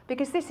either,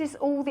 because this is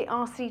all the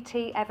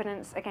RCT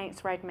evidence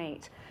against red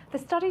meat. The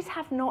studies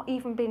have not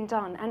even been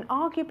done, and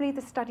arguably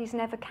the studies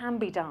never can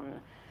be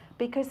done,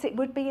 because it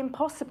would be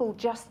impossible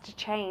just to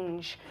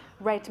change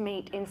red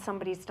meat in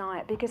somebody's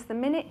diet, because the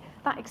minute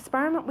that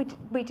experiment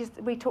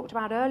we talked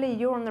about earlier,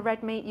 you're on the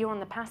red meat, you're on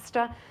the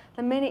pasta,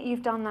 the minute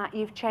you've done that,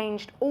 you've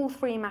changed all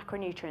 3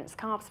 macronutrients,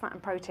 carbs, fat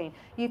and protein.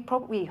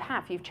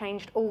 You've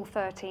changed all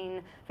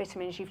 13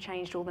 vitamins, you've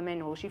changed all the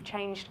minerals, you've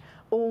changed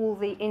all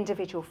the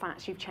individual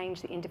fats, you've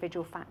changed the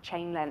individual fat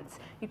chain lengths,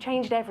 you've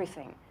changed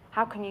everything.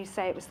 How can you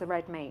say it was the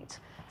red meat?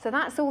 So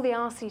that's all the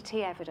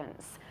RCT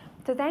evidence.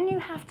 So then you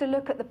have to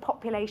look at the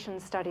population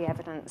study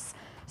evidence.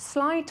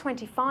 Slide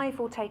 25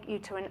 will take you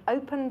to an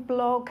open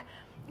blog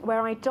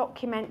where I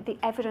document the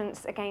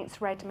evidence against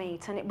red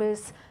meat. And it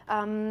was,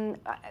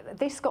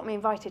 this got me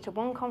invited to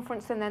one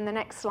conference, and then the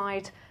next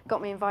slide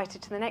got me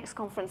invited to the next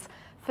conference.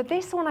 For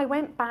this one, I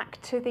went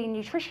back to the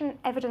Nutrition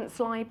Evidence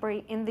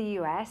Library in the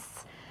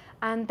US,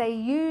 and they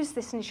used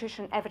this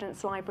Nutrition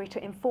Evidence Library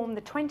to inform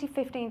the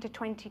 2015 to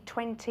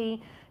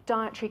 2020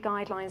 dietary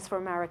guidelines for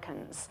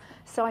Americans.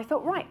 So I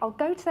thought, right, I'll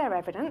go to their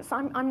evidence.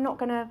 I'm not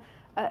going to,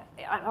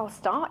 I'll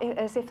start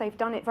as if they've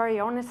done it very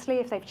honestly.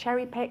 If they've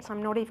cherry-picked,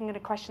 I'm not even going to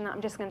question that.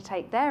 I'm just going to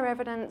take their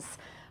evidence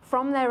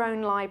from their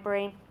own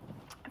library.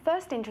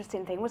 First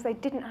interesting thing was they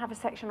didn't have a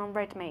section on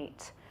red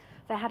meat.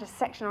 They had a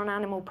section on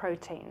animal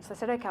protein. So I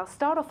said, okay, I'll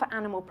start off at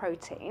animal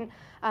protein,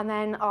 and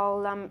then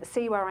I'll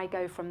see where I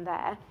go from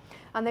there.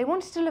 And they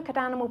wanted to look at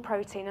animal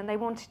protein, and they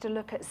wanted to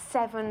look at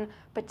 7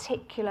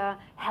 particular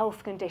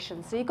health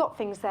conditions. So you've got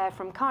things there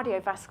from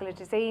cardiovascular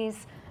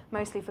disease,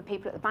 mostly for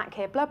people at the back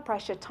here, blood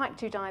pressure, type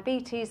 2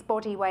 diabetes,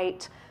 body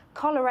weight,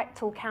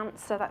 colorectal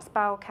cancer, that's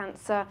bowel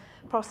cancer,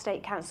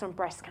 prostate cancer, and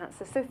breast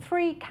cancer. So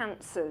 3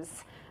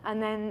 cancers,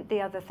 and then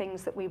the other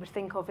things that we would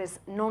think of as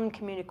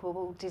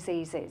non-communicable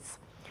diseases.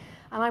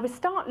 And I would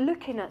start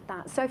looking at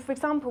that. So for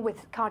example,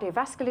 with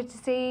cardiovascular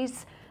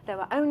disease, there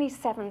were only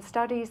 7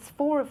 studies.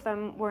 4 of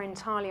them were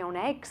entirely on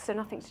eggs, so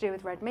nothing to do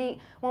with red meat.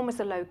 One was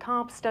a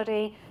low-carb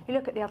study. You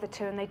look at the other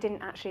 2, and they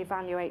didn't actually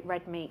evaluate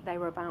red meat. They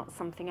were about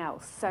something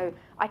else. So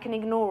I can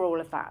ignore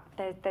all of that.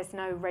 There's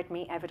no red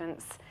meat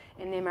evidence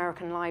in the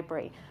American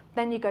library.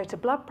 Then you go to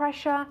blood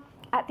pressure.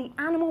 At the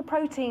animal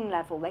protein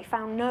level, they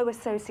found no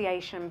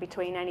association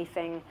between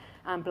anything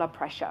and blood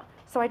pressure.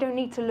 So I don't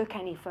need to look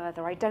any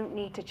further. I don't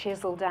need to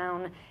chisel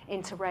down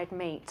into red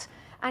meat.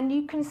 And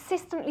you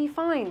consistently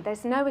find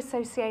there's no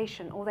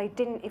association, or they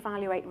didn't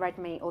evaluate red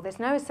meat, or there's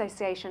no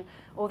association,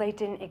 or they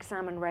didn't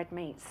examine red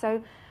meat.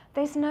 So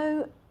there's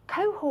no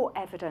cohort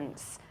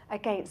evidence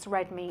against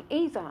red meat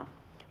either.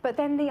 But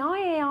then the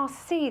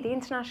IARC, the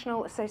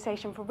International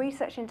Association for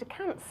Research into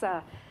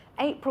Cancer,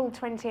 April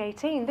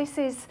 2018, this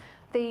is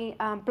the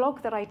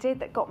blog that I did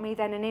that got me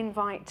then an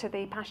invite to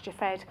the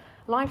Pasture-Fed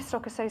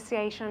Livestock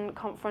Association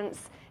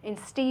conference in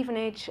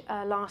Stevenage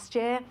last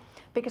year,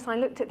 because I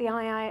looked at the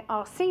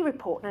IARC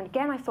report. And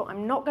again, I thought,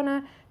 I'm not going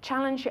to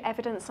challenge your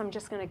evidence. I'm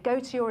just going to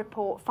go to your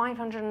report,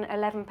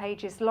 511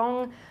 pages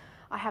long.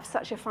 I have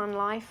such a fun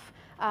life.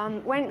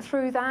 Went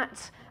through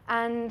that,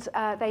 and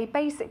they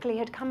basically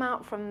had come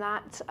out from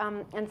that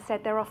and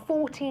said there are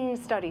 14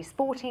 studies,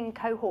 14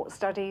 cohort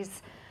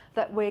studies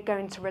that we're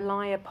going to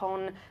rely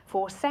upon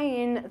for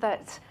saying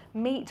that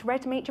meat,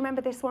 red meat, do you remember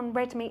this one?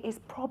 Red meat is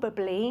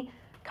probably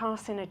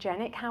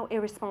carcinogenic. How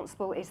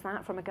irresponsible is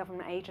that from a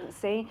government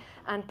agency?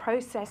 And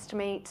processed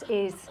meat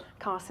is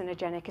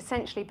carcinogenic,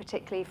 essentially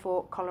particularly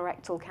for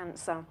colorectal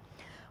cancer.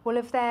 Well,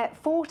 of their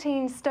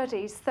 14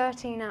 studies,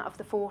 13 out of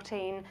the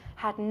 14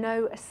 had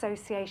no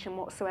association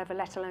whatsoever,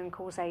 let alone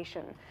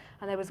causation.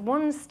 And there was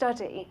one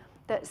study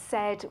that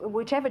said,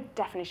 whichever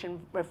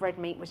definition of red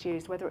meat was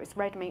used, whether it was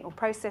red meat or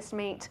processed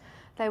meat,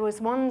 there was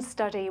one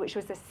study, which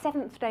was the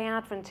Seventh-day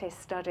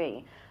Adventist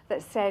study,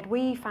 that said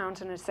we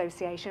found an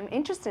association.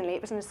 Interestingly,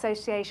 it was an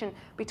association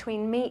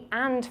between meat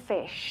and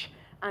fish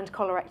and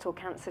colorectal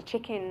cancer,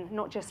 chicken,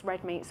 not just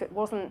red meat, so it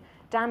wasn't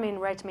damning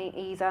red meat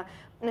either.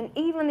 And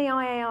even the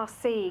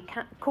IARC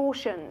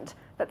cautioned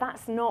that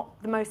that's not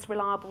the most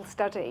reliable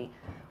study.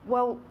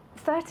 Well,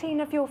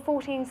 13 of your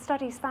 14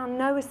 studies found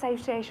no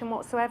association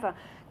whatsoever.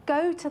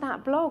 Go to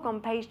that blog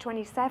on page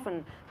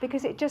 27,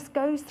 because it just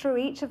goes through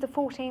each of the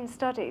 14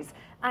 studies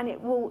and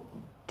it will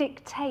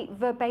dictate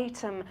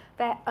verbatim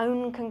their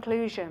own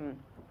conclusion.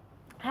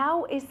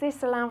 How is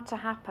this allowed to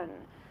happen?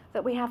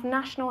 That we have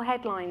national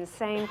headlines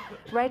saying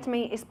red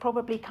meat is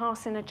probably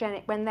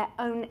carcinogenic when their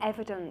own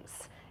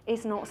evidence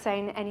is not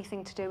saying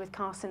anything to do with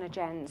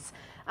carcinogens.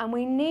 And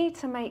we need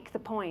to make the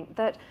point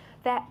that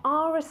there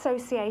are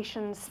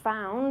associations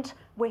found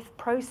with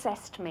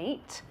processed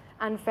meat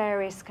and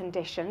various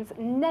conditions,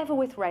 never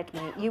with red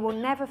meat. You will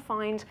never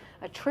find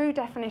a true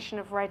definition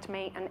of red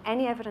meat and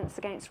any evidence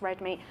against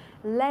red meat,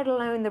 let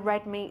alone the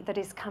red meat that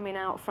is coming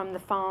out from the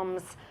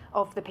farms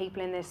of the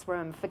people in this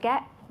room.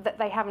 Forget that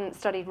they haven't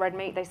studied red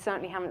meat. They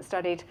certainly haven't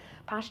studied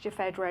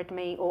pasture-fed red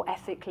meat or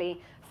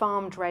ethically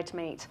farmed red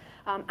meat.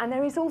 And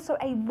there is also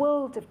a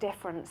world of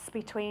difference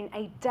between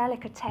a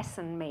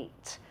delicatessen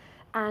meat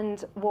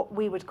and what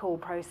we would call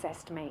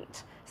processed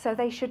meat. So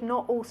they should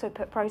not also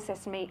put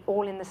processed meat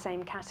all in the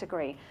same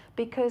category,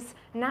 because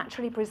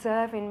naturally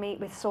preserving meat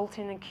with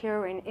salting and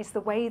curing is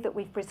the way that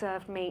we've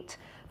preserved meat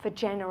for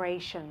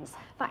generations.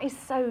 That is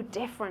so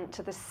different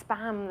to the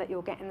spam that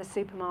you'll get in the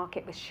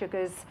supermarket with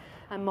sugars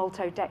and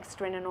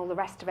maltodextrin and all the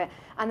rest of it.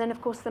 And then,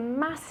 of course, the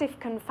massive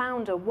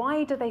confounder,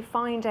 why do they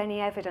find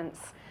any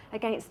evidence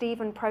against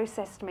even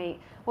processed meat?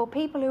 Well,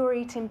 people who are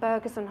eating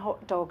burgers and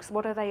hot dogs,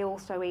 what are they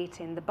also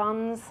eating? The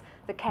buns,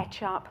 the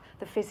ketchup,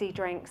 the fizzy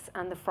drinks,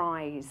 and the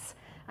fries.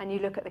 And you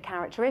look at the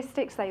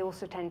characteristics, they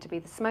also tend to be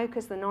the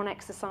smokers, the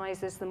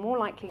non-exercisers, the more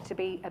likely to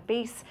be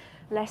obese,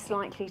 less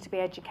likely to be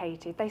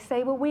educated. They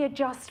say, well, we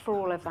adjust for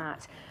all of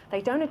that.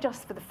 They don't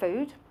adjust for the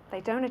food.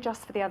 They don't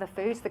adjust for the other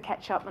foods, the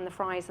ketchup and the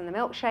fries and the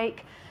milkshake.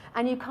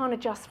 And you can't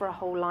adjust for a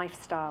whole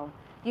lifestyle.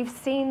 You've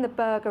seen the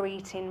burger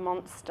eating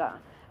monster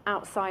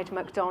outside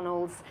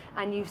McDonald's,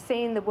 and you've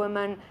seen the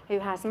woman who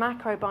has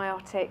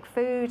macrobiotic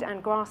food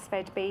and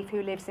grass-fed beef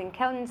who lives in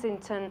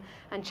Kensington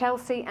and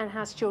Chelsea and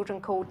has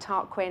children called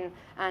Tarquin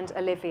and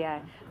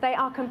Olivia. They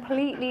are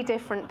completely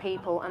different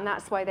people, and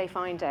that's why they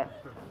find it.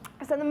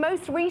 So the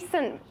most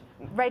recent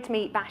red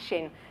meat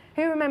bashing,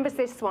 who remembers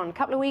this one? A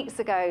couple of weeks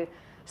ago,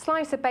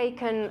 slice of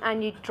bacon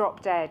and you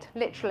drop dead,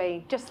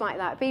 literally, just like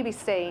that.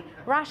 BBC,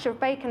 rash of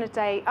bacon a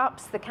day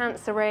ups the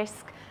cancer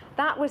risk.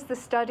 That was the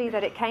study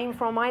that it came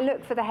from. I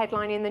look for the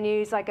headline in the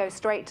news, I go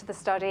straight to the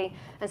study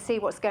and see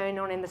what's going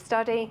on in the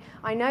study.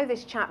 I know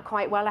this chap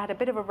quite well. I had a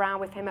bit of a row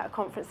with him at a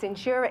conference in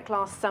Zurich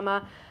last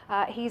summer.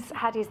 He's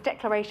had his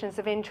declarations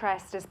of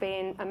interest as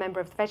being a member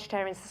of the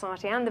Vegetarian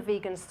Society and the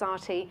Vegan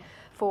Society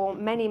for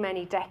many,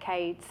 many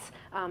decades,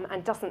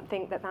 and doesn't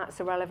think that that's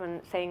a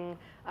relevant thing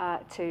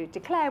to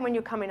declare when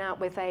you're coming out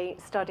with a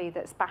study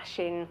that's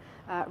bashing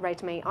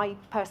red meat. I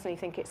personally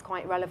think it's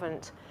quite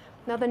relevant.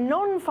 Now, the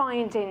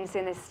non-findings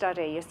in this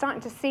study, you're starting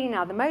to see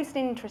now, the most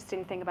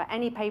interesting thing about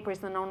any paper is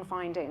the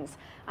non-findings.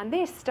 And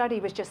this study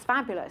was just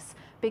fabulous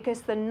because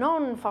the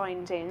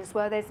non-findings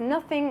were there's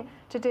nothing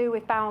to do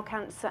with bowel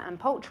cancer and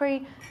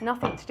poultry,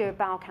 nothing to do with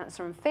bowel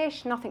cancer and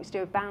fish, nothing to do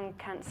with bowel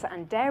cancer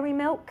and dairy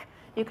milk.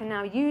 You can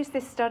now use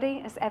this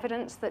study as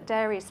evidence that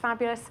dairy is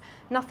fabulous.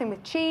 Nothing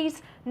with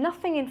cheese,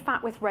 nothing in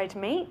fact with red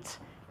meat,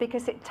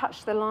 because it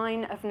touched the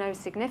line of no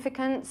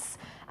significance.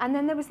 And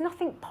then there was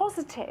nothing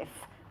positive,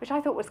 which I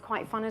thought was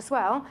quite fun as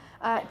well.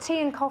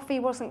 Tea and coffee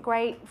wasn't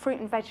great, fruit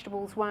and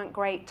vegetables weren't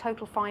great,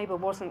 total fibre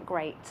wasn't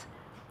great.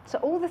 So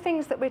all the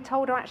things that we're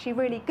told are actually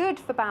really good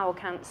for bowel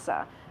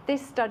cancer,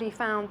 this study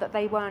found that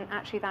they weren't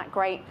actually that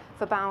great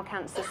for bowel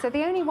cancer. So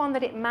the only one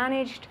that it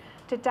managed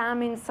to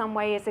damn in some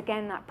way is,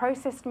 again, that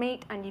processed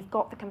meat, and you've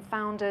got the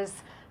confounders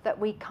that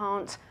we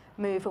can't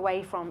move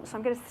away from. So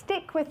I'm going to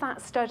stick with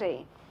that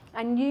study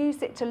and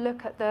use it to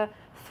look at the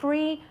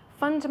three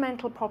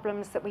fundamental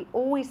problems that we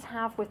always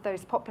have with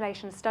those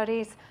population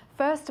studies.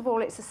 First of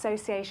all, it's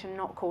association,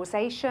 not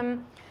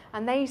causation.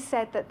 And they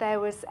said that there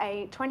was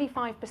a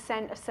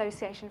 25%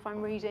 association, if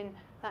I'm reading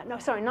that, no,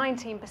 sorry,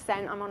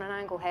 19%, I'm on an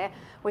angle here,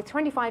 with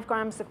 25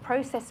 grams of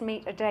processed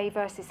meat a day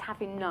versus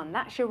having none.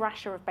 That's your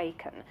rasher of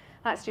bacon.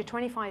 That's your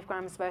 25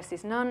 grams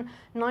versus none,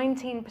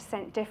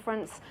 19%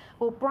 difference.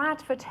 Well,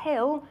 Bradford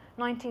Hill,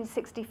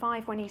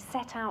 1965, when he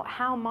set out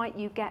how might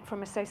you get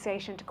from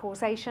association to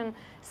causation,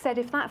 said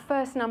if that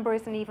first number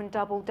isn't even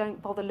double, don't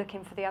bother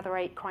looking for the other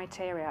 8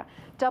 criteria.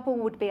 Double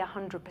would be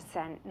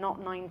 100%, not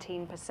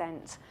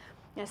 19%.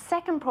 Now,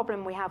 second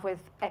problem we have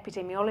with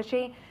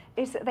epidemiology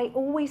is that they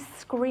always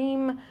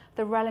scream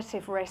the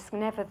relative risk,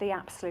 never the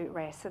absolute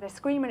risk. So they're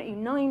screaming at you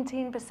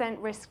 19%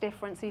 risk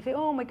difference. So you think,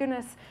 oh my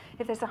goodness,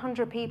 if there's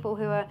 100 people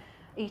who are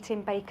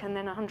eating bacon,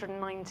 then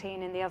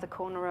 119 in the other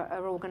corner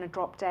are all going to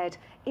drop dead.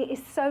 It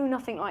is so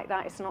nothing like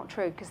that. It's not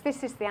true, because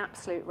this is the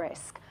absolute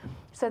risk.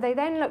 So they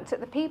then looked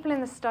at the people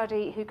in the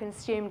study who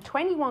consumed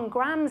 21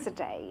 grams a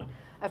day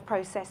of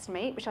processed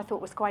meat, which I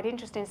thought was quite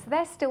interesting. So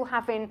they're still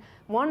having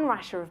 1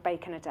 rasher of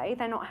bacon a day.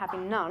 They're not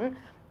having none.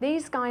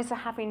 These guys are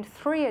having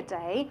 3 a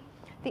day.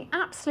 The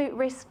absolute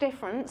risk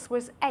difference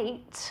was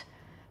 8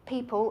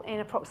 people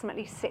in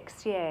approximately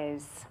 6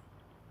 years,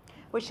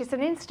 which is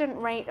an incident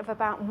rate of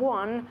about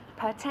 1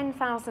 per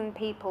 10,000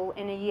 people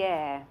in a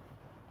year.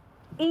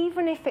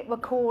 Even if it were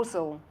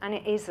causal, and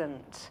it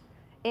isn't,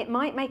 it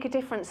might make a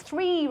difference.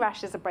 3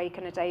 rashers of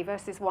bacon a day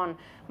versus 1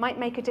 might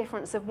make a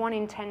difference of 1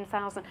 in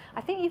 10,000.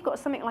 I think you've got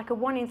something like a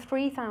 1 in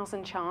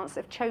 3,000 chance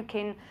of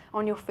choking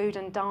on your food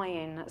and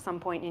dying at some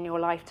point in your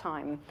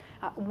lifetime.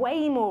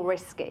 Way more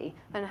risky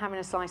than having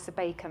a slice of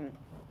bacon.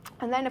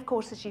 And then, of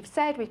course, as you've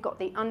said, we've got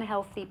the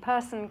unhealthy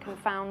person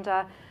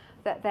confounder,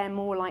 that they're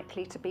more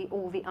likely to be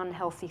all the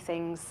unhealthy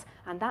things.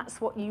 And that's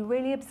what you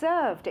really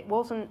observed. It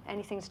wasn't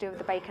anything to do with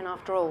the bacon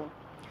after all.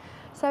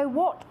 So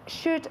what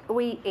should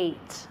we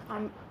eat?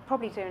 I'm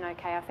probably doing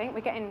okay, I think.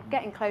 We're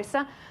getting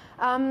closer.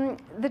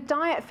 The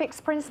Diet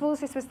Fixed Principles,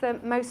 this was the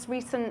most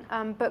recent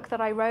book that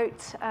I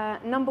wrote,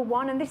 number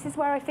 1, and this is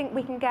where I think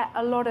we can get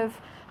a lot of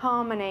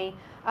harmony.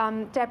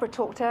 Deborah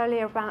talked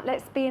earlier about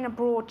let's be in a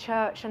broad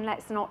church and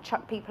let's not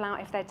chuck people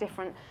out if they're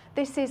different.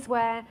 This is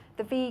where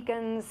the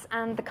vegans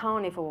and the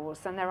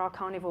carnivores, and there are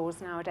carnivores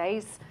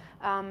nowadays,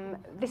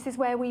 this is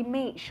where we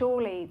meet,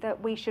 surely,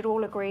 that we should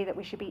all agree that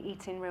we should be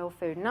eating real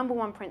food. Number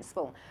 1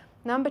 principle.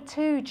 Number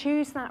 2,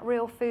 choose that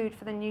real food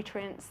for the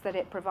nutrients that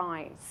it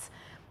provides.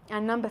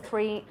 And number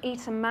 3,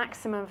 eat a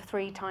maximum of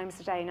 3 times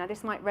a day. Now,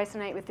 this might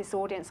resonate with this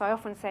audience. I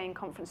often say in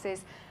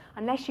conferences,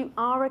 unless you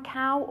are a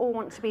cow or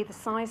want to be the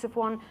size of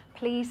one,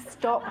 please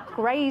stop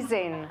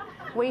grazing.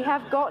 We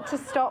have got to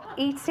stop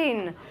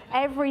eating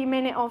every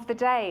minute of the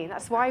day.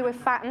 That's why we're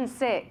fat and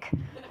sick.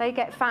 They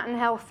get fat and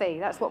healthy.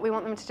 That's what we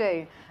want them to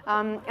do.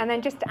 And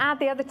then just to add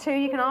the other 2,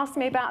 you can ask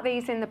me about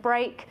these in the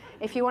break.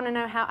 If you want to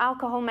know how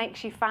alcohol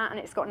makes you fat and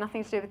it's got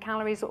nothing to do with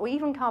calories or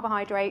even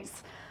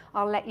carbohydrates,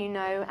 I'll let you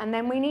know. And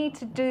then we need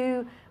to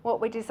do what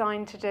we're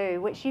designed to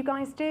do, which you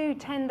guys do: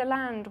 tend the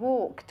land,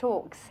 walk,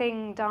 talk,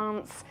 sing,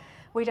 dance.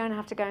 We don't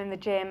have to go in the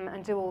gym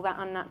and do all that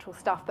unnatural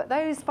stuff. But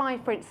those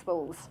 5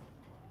 principles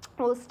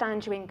will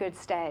stand you in good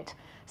stead.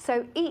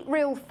 So eat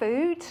real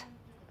food.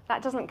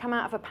 That doesn't come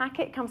out of a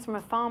packet. It comes from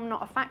a farm,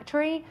 not a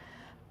factory.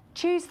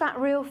 Choose that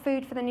real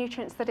food for the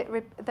nutrients that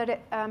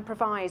it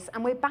provides.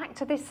 And we're back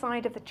to this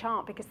side of the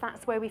chart because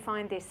that's where we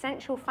find the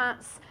essential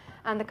fats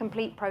and the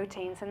complete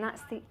proteins, and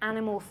that's the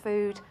animal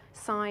food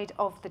side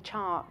of the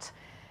chart.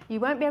 You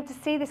won't be able to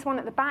see this one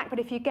at the back, but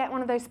if you get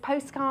one of those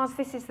postcards,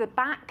 this is the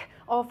back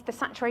of the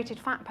saturated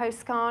fat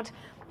postcard.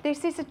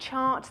 This is a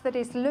chart that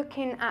is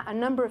looking at a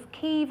number of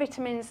key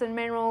vitamins and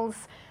minerals,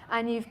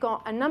 and you've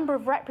got a number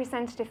of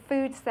representative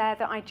foods there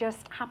that I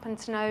just happen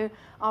to know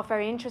are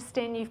very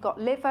interesting. You've got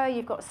liver,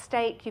 you've got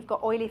steak, you've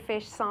got oily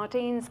fish,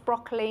 sardines,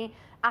 broccoli,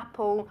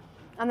 apple,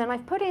 and then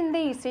I've put in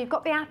these. So you've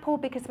got the apple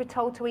because we're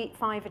told to eat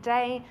 5 a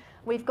day.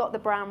 We've got the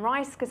brown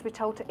rice because we're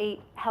told to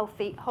eat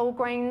healthy whole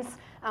grains.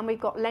 And we've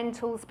got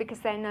lentils because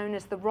they're known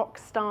as the rock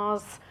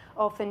stars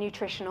of the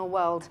nutritional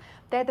world.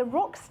 They're the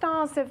rock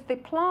stars of the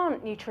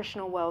plant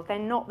nutritional world. They're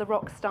not the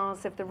rock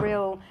stars of the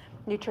real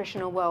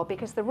nutritional world,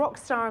 because the rock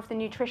star of the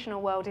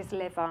nutritional world is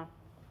liver.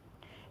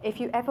 If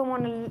you ever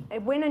want to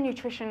win a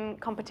nutrition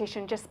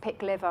competition, just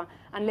pick liver,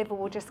 and liver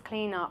will just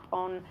clean up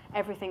on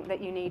everything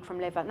that you need from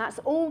liver. And that's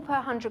all per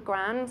 100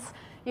 grams.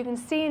 You can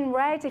see in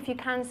red, if you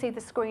can see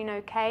the screen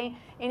okay.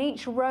 In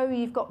each row,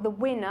 you've got the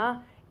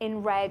winner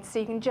in red, so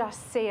you can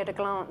just see at a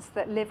glance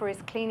that liver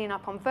is cleaning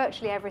up on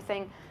virtually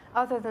everything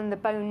other than the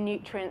bone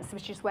nutrients,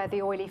 which is where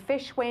the oily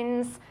fish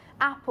wins.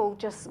 Apple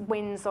just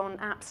wins on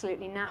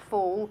absolutely naff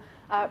all.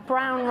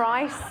 Brown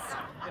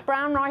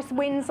rice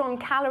wins on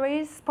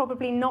calories,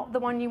 probably not the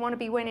one you want to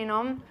be winning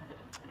on.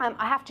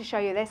 I have to show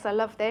you this, I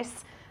love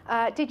this.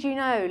 Did you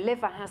know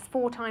liver has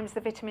 4 times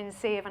the vitamin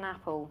C of an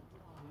apple?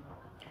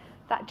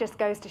 That just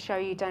goes to show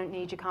you don't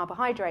need your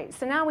carbohydrates.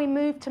 So now we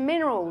move to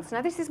minerals.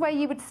 Now this is where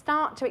you would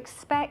start to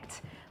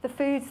expect the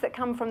foods that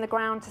come from the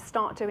ground to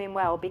start doing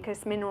well,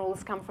 because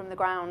minerals come from the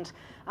ground.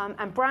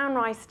 And brown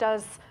rice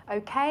does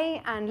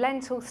okay, and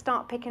lentils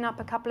start picking up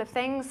a couple of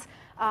things.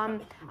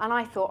 And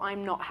I thought,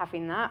 I'm not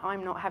having that.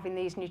 I'm not having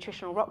these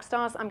nutritional rock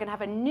stars. I'm going to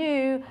have a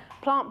new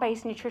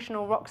plant-based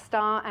nutritional rock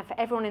star. And for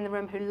everyone in the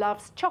room who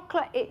loves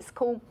chocolate, it's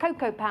called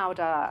cocoa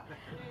powder.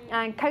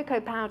 And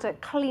cocoa powder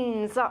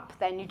cleans up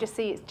then. You just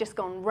see it's just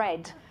gone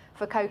red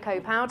for cocoa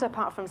powder,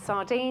 apart from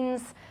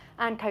sardines.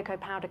 And cocoa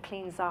powder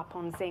cleans up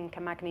on zinc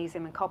and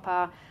magnesium and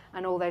copper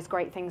and all those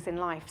great things in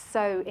life.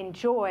 So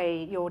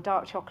enjoy your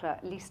dark chocolate,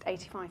 at least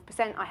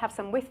 85%. I have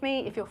some with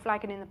me if you're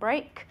flagging in the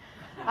break.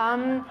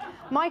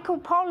 Michael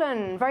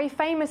Pollan very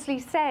famously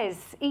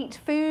says, eat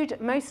food,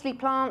 mostly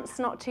plants,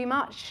 not too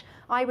much.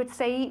 I would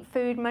say eat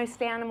food,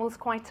 mostly animals,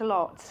 quite a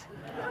lot.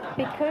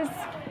 Because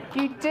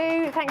you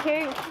do, thank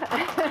you.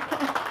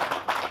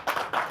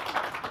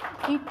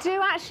 You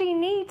do actually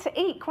need to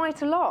eat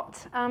quite a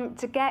lot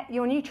to get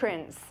your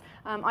nutrients.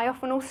 I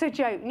often also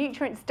joke,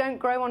 nutrients don't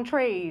grow on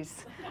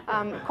trees.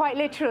 Quite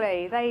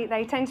literally,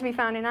 they tend to be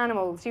found in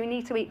animals. You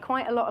need to eat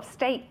quite a lot of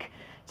steak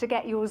to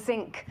get your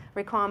zinc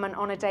requirement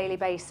on a daily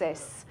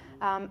basis.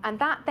 And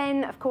that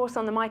then, of course,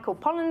 on the Michael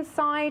Pollan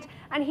side,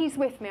 and he's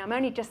with me. I'm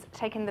only just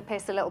taking the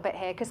piss a little bit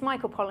here because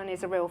Michael Pollan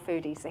is a real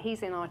foodie, so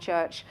he's in our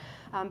church.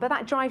 But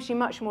that drives you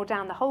much more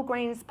down the whole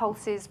grains,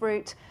 pulses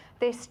route.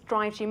 This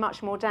drives you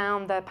much more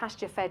down the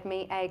pasture-fed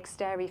meat, eggs,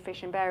 dairy,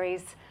 fish and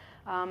berries,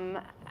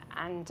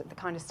 and the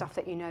kind of stuff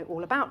that you know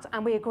all about.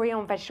 And we agree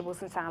on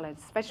vegetables and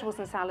salads. Vegetables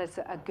and salads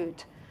are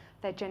good.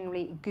 They're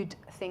generally good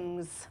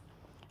things,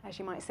 as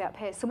you might see up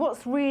here. So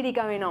what's really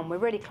going on? We're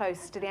really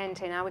close to the end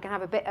here now. We're going to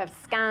have a bit of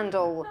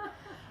scandal.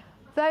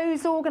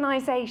 Those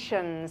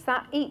organisations,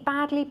 that Eat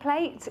Badly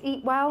plate,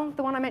 Eat Well,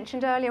 the one I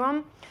mentioned earlier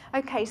on.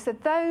 Okay, so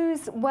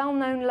those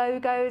well-known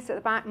logos at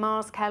the back,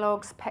 Mars,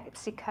 Kellogg's,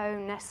 PepsiCo,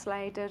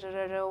 Nestle,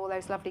 all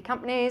those lovely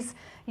companies.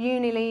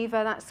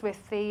 Unilever, that's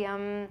with the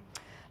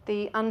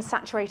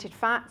unsaturated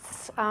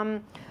fats.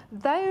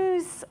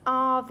 Those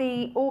are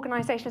the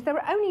organisations. There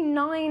were only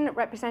 9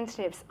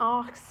 representatives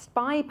asked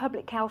by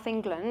Public Health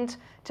England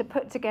to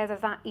put together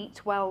that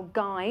Eat Well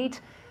guide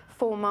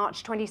for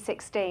March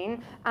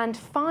 2016, and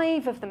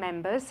 5 of the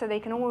members, so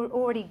they can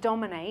already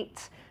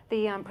dominate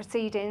the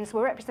proceedings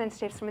were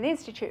representatives from the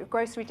Institute of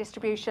Grocery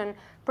Distribution,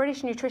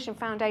 British Nutrition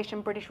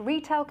Foundation, British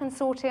Retail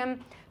Consortium,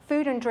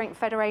 Food and Drink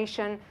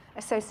Federation,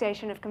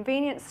 Association of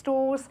Convenience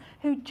Stores,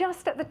 who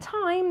just at the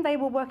time they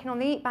were working on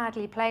the Eat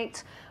Badly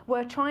plate,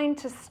 were trying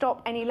to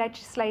stop any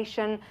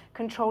legislation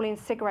controlling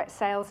cigarette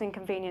sales in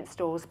convenience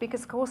stores,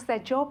 because of course their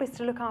job is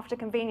to look after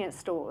convenience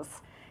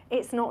stores.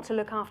 It's not to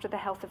look after the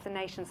health of the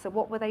nation. So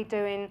what were they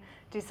doing?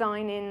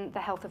 Designing the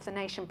Health of the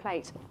Nation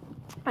plate.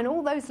 And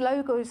all those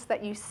logos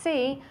that you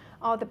see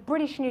are the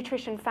British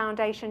Nutrition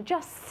Foundation,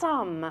 just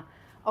some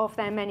of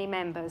their many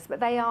members, but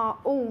they are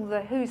all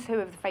the who's who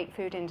of the fake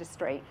food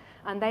industry.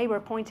 And they were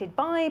appointed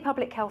by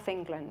Public Health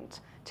England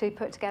to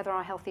put together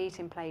our healthy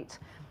eating plate.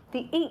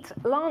 The Eat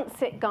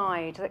Lancet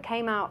guide that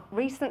came out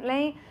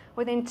recently,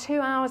 within 2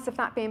 hours of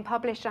that being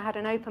published, I had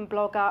an open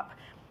blog up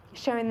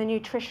showing the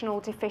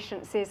nutritional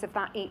deficiencies of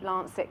that Eat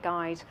Lancet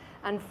guide.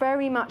 And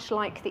very much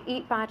like the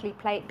Eat Badly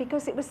plate,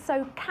 because it was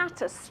so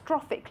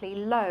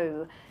catastrophically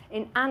low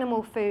in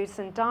animal foods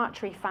and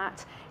dietary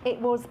fat, it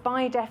was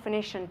by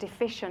definition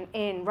deficient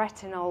in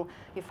retinol,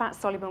 your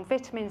fat-soluble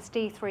vitamins,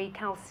 D3,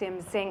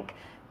 calcium, zinc,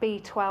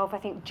 B12, I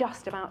think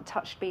just about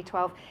touched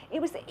B12.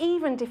 It was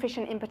even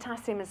deficient in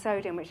potassium and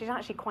sodium, which is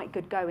actually quite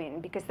good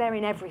going because they're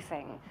in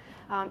everything.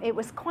 It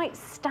was quite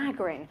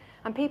staggering.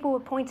 And people were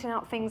pointing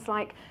out things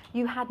like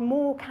you had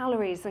more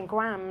calories and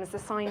grams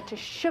assigned to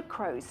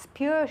sucrose,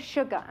 pure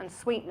sugar and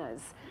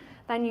sweeteners,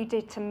 than you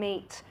did to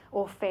meat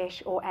or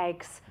fish or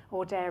eggs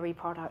or dairy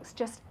products.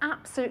 Just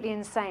absolutely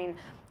insane.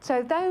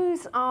 So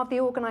those are the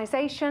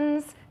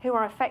organisations who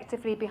are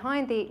effectively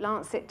behind the Eat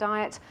Lancet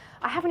diet.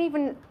 I haven't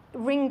even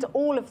ringed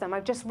all of them.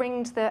 I've just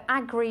ringed the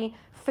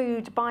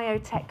agri-food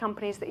biotech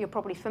companies that you're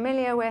probably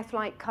familiar with,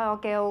 like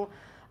Cargill,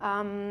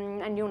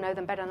 and you'll know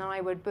them better than I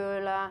would,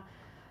 Burla.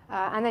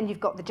 And then you've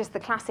got just the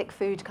classic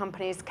food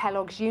companies,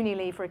 Kellogg's,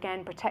 Unilever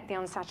again, Protect the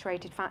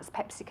Unsaturated Fats,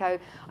 PepsiCo.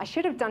 I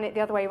should have done it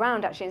the other way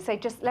around actually and say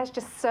let's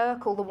just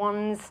circle the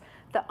ones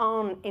that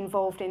aren't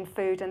involved in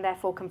food and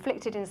therefore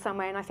conflicted in some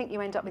way. And I think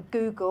you end up with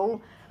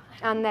Google,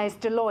 and there's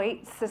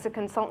Deloitte's as a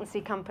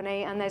consultancy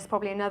company, and there's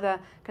probably another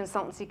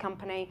consultancy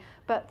company.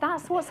 But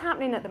that's what's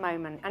happening at the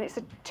moment, and it's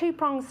a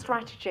two-pronged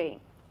strategy.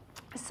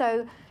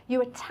 So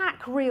you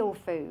attack real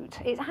food.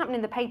 It's happening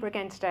in the paper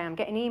again today. I'm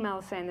getting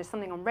emails saying there's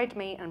something on red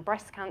meat and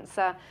breast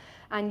cancer,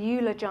 and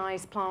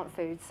eulogize plant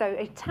foods. So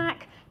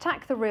attack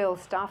the real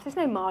stuff. There's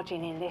no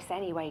margin in this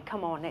anyway.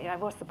 Come on,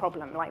 what's the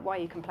problem? Like, why are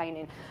you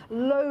complaining?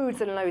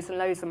 Loads and loads and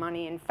loads of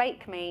money in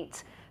fake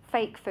meat,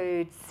 fake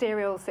foods,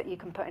 cereals that you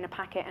can put in a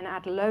packet and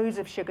add loads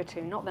of sugar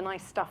to, not the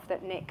nice stuff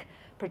that Nick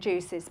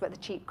produces, but the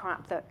cheap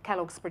crap that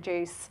Kellogg's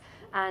produce.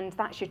 And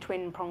that's your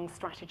twin-pronged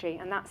strategy.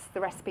 And that's the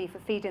recipe for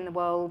feeding the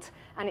world.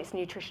 And it's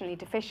nutritionally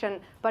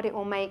deficient, but it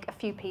will make a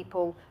few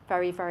people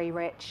very, very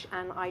rich.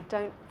 And I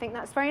don't think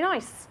that's very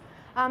nice.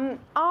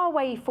 Our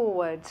way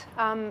forward,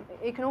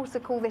 you can also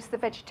call this the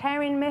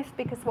vegetarian myth,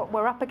 because what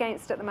we're up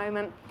against at the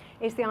moment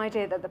is the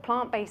idea that the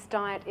plant-based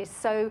diet is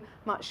so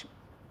much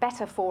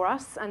better for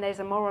us, and there's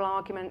a moral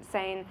argument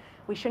saying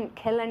we shouldn't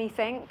kill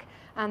anything.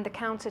 And the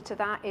counter to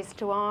that is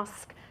to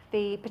ask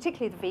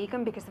particularly the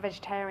vegan, because the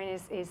vegetarian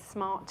is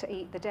smart to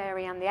eat the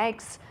dairy and the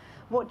eggs,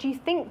 what do you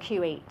think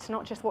you eat?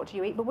 Not just what do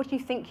you eat, but what do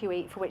you think you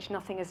eat for which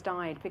nothing has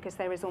died, because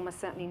there is almost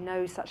certainly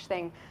no such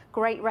thing.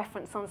 Great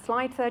reference on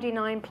slide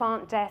 39,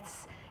 plant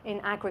deaths in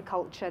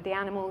agriculture, the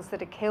animals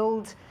that are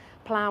killed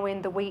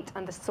ploughing the wheat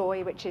and the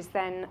soy, which is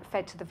then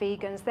fed to the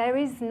vegans. There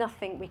is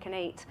nothing we can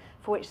eat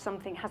for which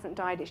something hasn't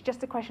died. It's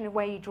just a question of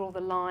where you draw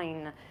the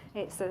line.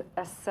 It's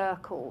a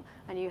circle,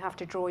 and you have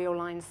to draw your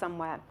line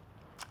somewhere.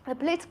 The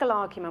political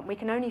argument, we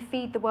can only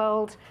feed the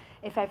world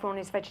if everyone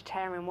is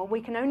vegetarian. Well,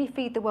 we can only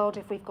feed the world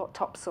if we've got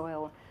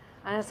topsoil.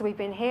 And as we've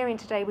been hearing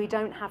today, we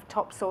don't have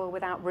topsoil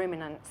without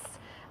ruminants.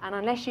 And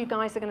unless you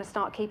guys are going to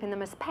start keeping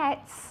them as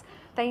pets,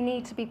 they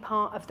need to be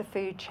part of the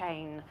food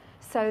chain.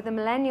 So the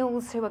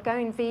millennials who are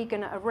going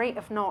vegan at a rate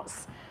of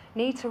knots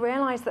need to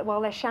realise that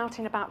while they're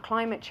shouting about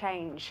climate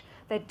change,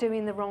 they're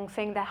doing the wrong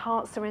thing. Their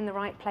hearts are in the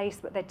right place,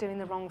 but they're doing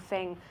the wrong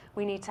thing.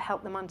 We need to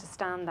help them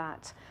understand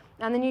that.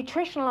 And the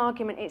nutritional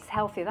argument, it's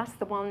healthier. That's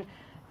the one.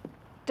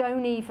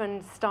 Don't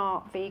even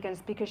start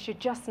vegans, because you're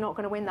just not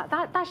going to win that.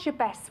 That's your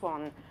best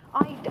one.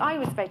 I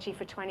was veggie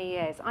for 20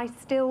 years. I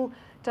still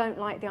don't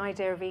like the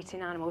idea of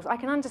eating animals. I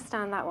can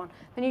understand that one.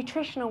 The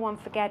nutritional one,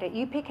 forget it.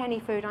 You pick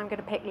any food, I'm going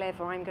to pick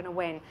liver, I'm going to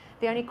win.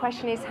 The only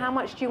question is, how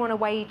much do you want to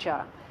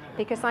wager?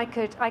 Because I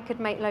could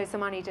make loads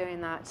of money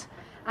doing that.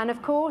 And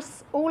of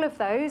course, all of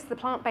those, the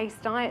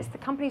plant-based diets, the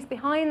companies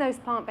behind those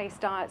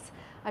plant-based diets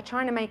are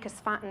trying to make us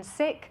fat and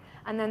sick,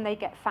 and then they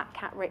get fat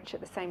cat rich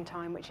at the same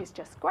time, which is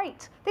just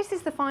great. This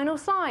is the final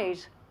slide.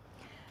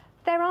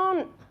 There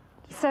aren't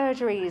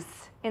surgeries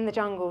in the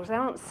jungles. There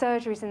aren't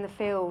surgeries in the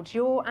fields.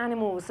 Your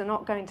animals are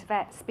not going to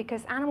vets,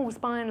 because animals,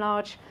 by and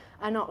large,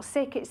 are not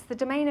sick. It's the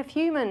domain of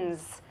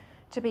humans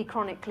to be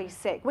chronically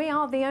sick. We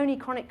are the only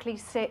chronically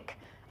sick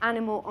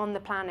animal on the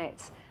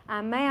planet.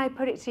 And may I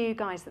put it to you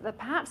guys that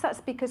perhaps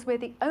that's because we're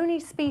the only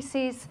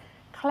species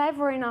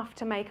clever enough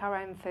to make our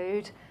own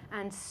food,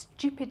 and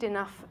stupid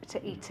enough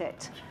to eat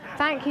it.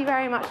 Thank you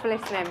very much for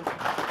listening. Sit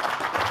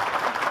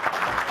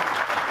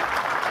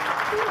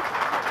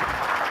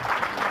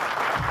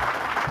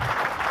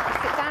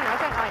down, I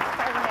don't mind.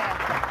 Sit over here.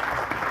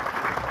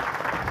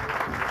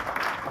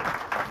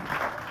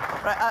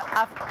 Right,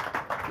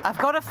 I've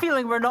got a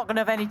feeling we're not going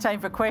to have any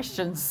time for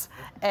questions.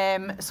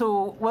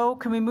 So, Will,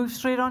 can we move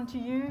straight on to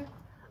you?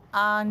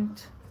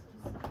 And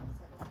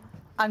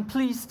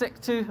please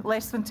stick to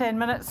less than 10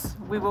 minutes.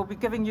 We will be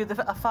giving you a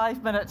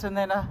 5-minute and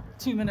then a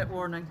 2-minute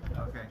warning.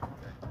 Okay.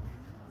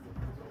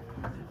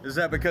 Is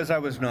that because I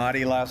was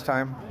naughty last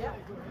time? Yeah.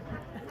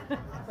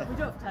 But we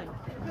don't have time.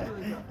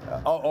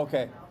 Oh,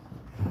 okay.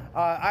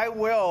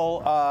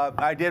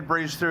 I did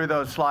breeze through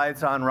those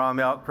slides on raw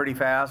milk pretty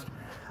fast,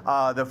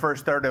 the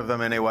first third of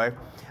them anyway.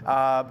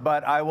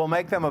 But I will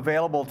make them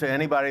available to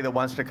anybody that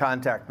wants to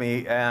contact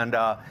me. And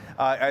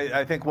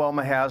I think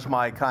Wilma has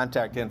my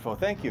contact info.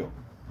 Thank you.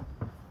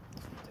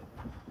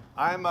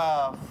 I'm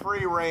a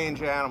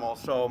free-range animal,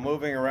 so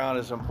moving around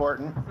is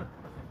important.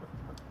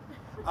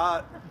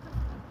 As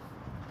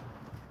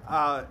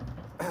I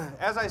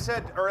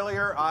said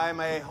earlier, I'm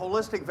a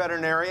holistic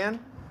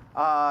veterinarian,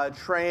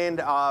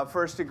 trained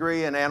first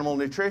degree in animal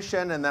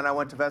nutrition, and then I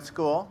went to vet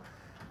school.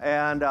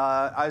 And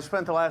I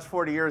spent the last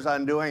 40 years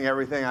undoing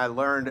everything I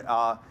learned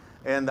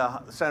in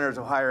the centers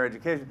of higher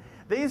education.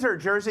 These are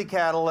Jersey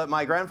cattle that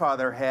my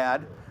grandfather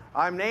had.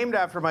 I'm named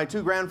after my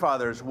two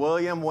grandfathers,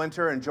 William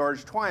Winter and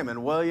George Twyman.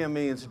 William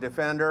means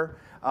defender,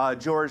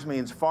 George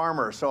means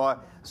farmer. So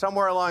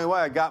somewhere along the way,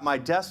 I got my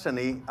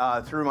destiny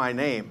through my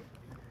name,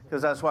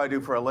 because that's what I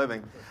do for a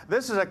living.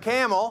 This is a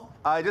camel.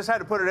 I just had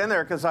to put it in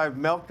there because I've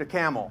milked a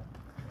camel.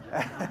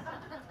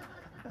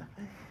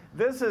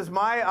 This is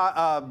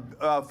my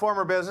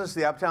former business,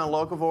 the Uptown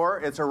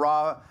Locavore. It's a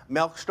raw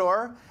milk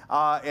store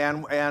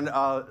and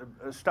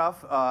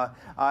stuff.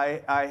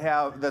 I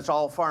have that's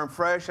all farm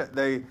fresh.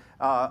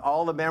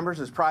 All the members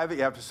is private.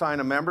 You have to sign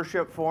a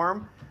membership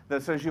form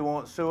that says you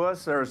won't sue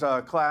us. There's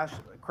a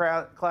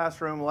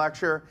classroom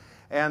lecture,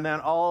 and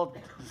then all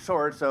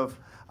sorts of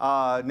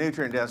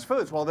nutrient-dense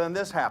foods. Well, then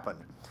this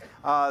happened.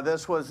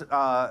 This was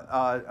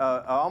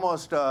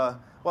almost, well,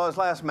 it was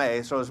last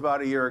May, so it was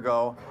about a year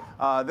ago.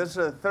 This is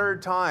the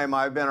third time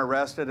I've been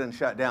arrested and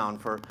shut down,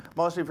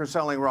 mostly for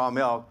selling raw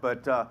milk,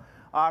 but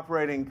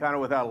operating kind of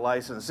without a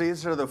license.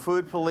 These are the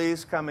food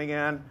police coming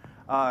in,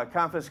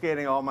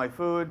 confiscating all my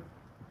food.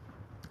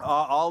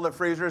 All the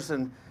freezers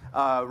and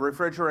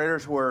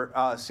refrigerators were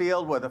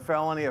sealed with a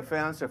felony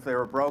offense if they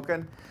were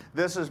broken.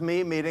 This is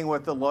me meeting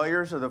with the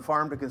lawyers of the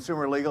Farm to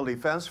Consumer Legal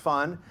Defense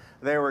Fund.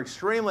 They were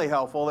extremely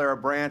helpful. They're a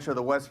branch of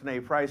the Weston A.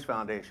 Price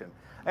Foundation.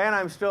 And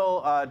I'm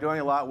still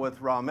doing a lot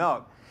with raw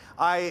milk.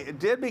 I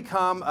did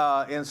become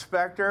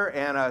inspector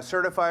and a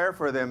certifier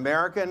for the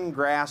American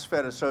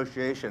Grass-Fed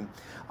Association.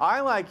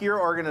 I like your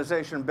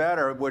organization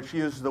better, which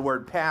uses the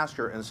word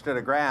pasture instead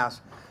of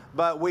grass.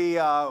 But we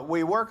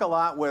work a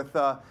lot with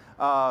the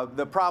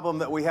problem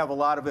that we have a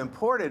lot of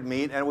imported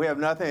meat, and we have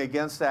nothing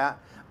against that.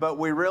 But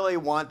we really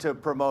want to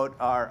promote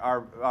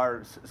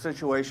our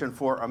situation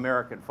for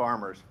American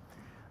farmers.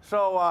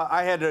 So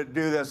I had to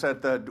do this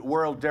at the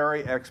World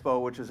Dairy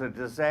Expo, which is a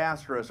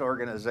disastrous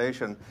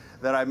organization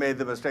that I made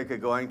the mistake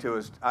of going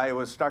to. I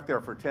was stuck there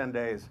for 10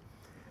 days.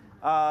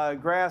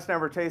 Grass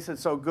never tasted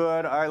so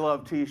good. I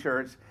love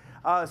T-shirts.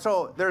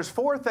 So there's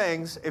 4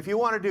 things. If you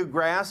want to do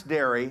grass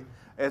dairy,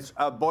 it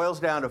boils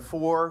down to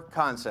 4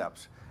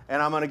 concepts,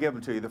 and I'm going to give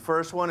them to you. The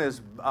first one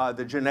is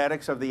the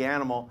genetics of the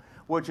animal,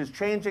 which is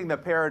changing the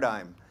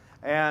paradigm.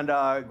 And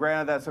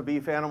granted, that's a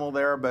beef animal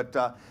there,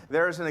 but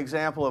there's an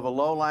example of a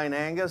low-line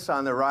Angus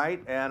on the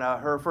right and a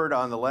Hereford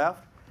on the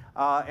left.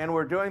 And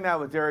we're doing that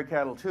with dairy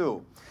cattle,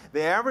 too.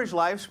 The average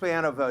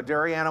lifespan of a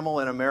dairy animal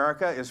in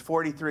America is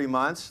 43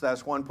 months.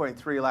 That's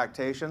 1.3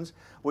 lactations.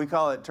 We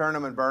call it turn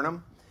 'em and burn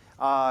 'em.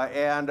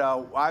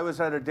 I was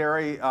at a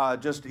dairy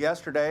just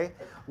yesterday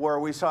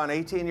where we saw an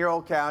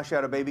 18-year-old cow. She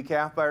had a baby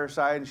calf by her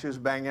side, and she was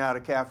banging out a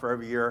calf for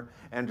every year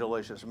and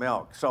delicious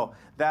milk. So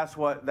that's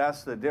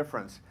the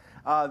difference.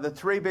 The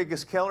 3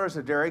 biggest killers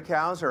of dairy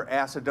cows are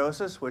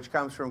acidosis, which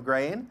comes from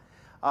grain.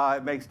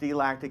 It makes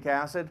D-lactic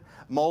acid.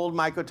 Mold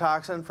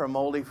mycotoxin from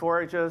moldy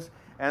forages.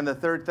 And the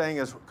third thing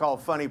is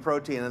called funny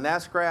protein. And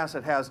that's grass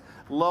that has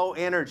low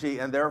energy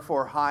and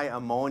therefore high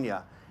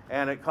ammonia.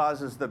 And it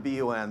causes the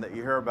BUN that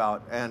you hear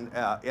about and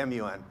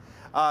MUN.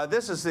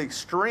 This is the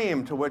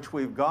extreme to which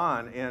we've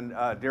gone in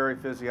dairy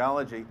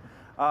physiology.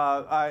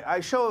 I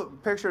show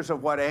pictures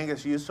of what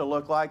Angus used to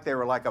look like. They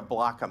were like a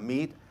block of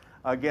meat.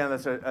 Again,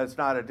 that's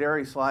not a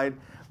dairy slide.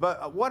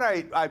 But what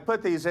I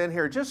put these in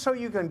here just so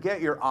you can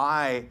get your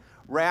eye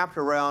wrapped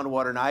around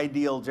what an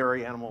ideal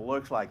dairy animal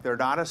looks like. They're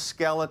not a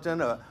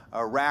skeleton, a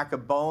rack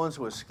of bones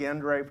with skin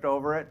draped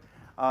over it.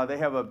 They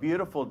have a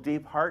beautiful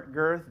deep heart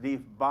girth,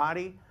 deep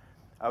body,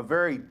 a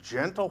very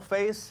gentle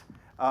face,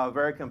 a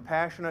very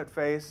compassionate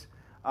face.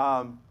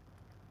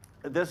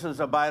 This is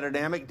a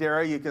biodynamic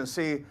dairy. You can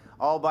see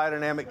all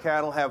biodynamic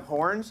cattle have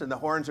horns, and the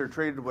horns are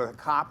treated with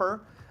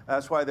copper.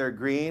 That's why they're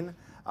green.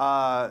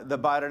 The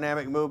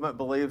biodynamic movement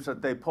believes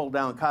that they pull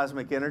down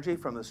cosmic energy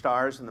from the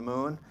stars and the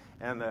moon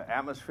and the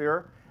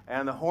atmosphere.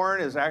 And the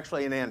horn is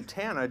actually an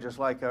antenna, just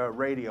like a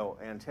radio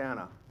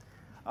antenna.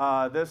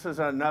 This is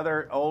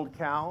another old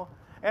cow.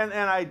 And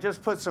I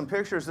just put some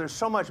pictures. There's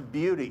so much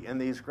beauty in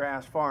these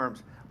grass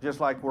farms, just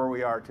like where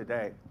we are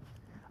today.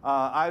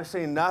 I've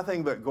seen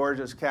nothing but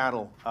gorgeous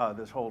cattle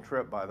this whole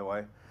trip, by the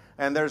way.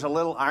 And there's a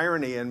little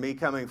irony in me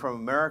coming from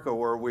America,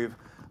 where we've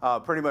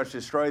pretty much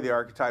destroyed the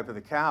archetype of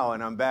the cow,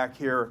 and I'm back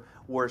here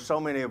where so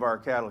many of our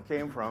cattle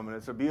came from, and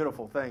it's a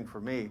beautiful thing for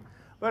me.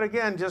 But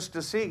again, just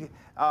to see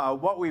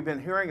what we've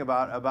been hearing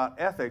about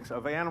ethics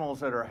of animals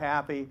that are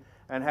happy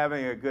and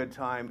having a good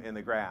time in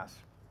the grass.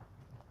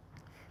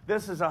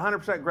 This is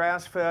 100%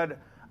 grass-fed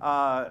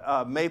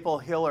Maple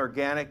Hill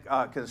Organic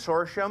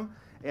Consortium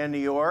in New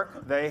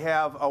York. They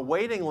have a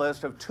waiting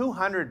list of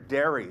 200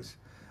 dairies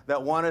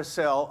that want to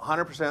sell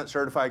 100%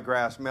 certified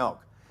grass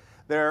milk.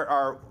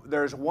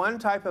 There's one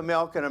type of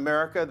milk in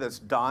America that's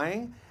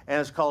dying,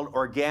 and it's called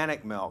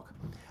organic milk.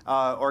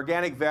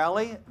 Organic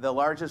Valley, the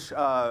largest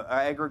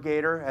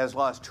aggregator, has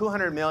lost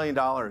 $200 million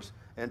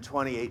in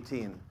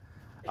 2018.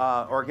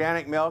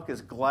 Organic milk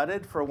is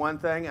glutted, for one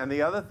thing, and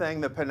the other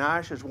thing, the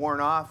panache is worn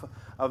off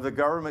of the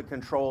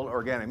government-controlled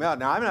organic milk.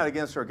 Now, I'm not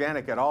against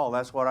organic at all.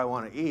 That's what I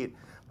want to eat,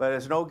 but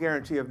there's no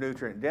guarantee of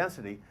nutrient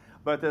density.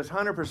 But this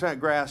 100%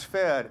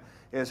 grass-fed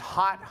is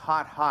hot,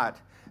 hot, hot.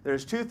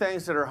 There's two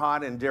things that are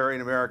hot in dairy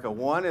in America.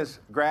 One is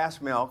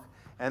grass milk,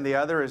 and the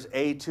other is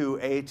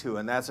A2A2,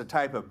 and that's a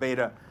type of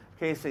beta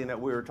casein that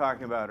we were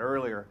talking about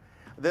earlier.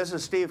 This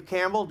is Steve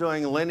Campbell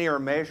doing linear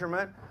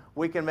measurement.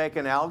 We can make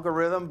an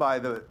algorithm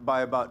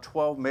by about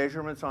 12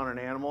 measurements on an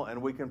animal,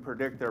 and we can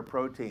predict their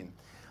protein.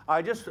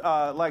 I just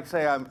like to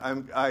say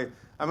I'm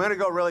going to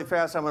go really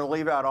fast. I'm going to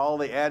leave out all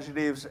the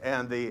adjectives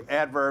and the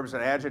adverbs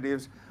and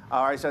adjectives.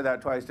 I said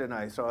that twice, didn't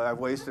I? So I've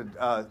wasted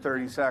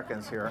 30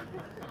 seconds here.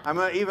 I'm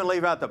going to even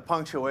leave out the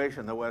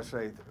punctuation the rest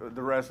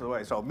of the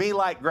way. So, me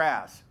like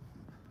grass.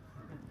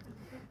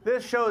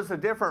 This shows the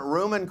different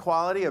rumen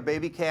quality of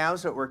baby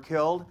calves that were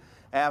killed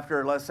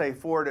after, let's say,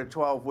 4 to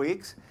 12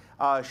 weeks,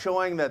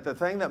 showing that the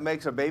thing that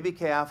makes a baby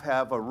calf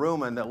have a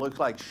rumen that looks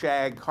like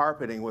shag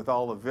carpeting with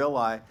all the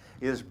villi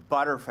is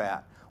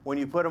butterfat. When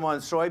you put them on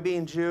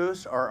soybean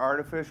juice or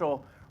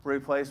artificial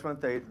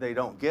replacement, they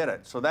don't get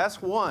it. So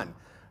that's one.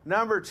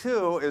 Number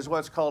two is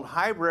what's called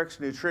Hybrix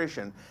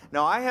nutrition.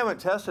 Now, I haven't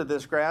tested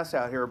this grass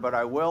out here, but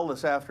I will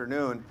this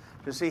afternoon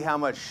to see how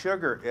much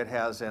sugar it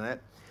has in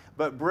it.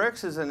 But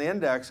Brix is an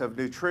index of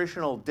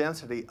nutritional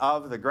density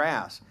of the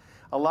grass.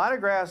 A lot of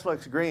grass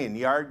looks green.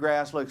 Yard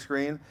grass looks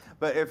green.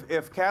 But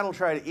if cattle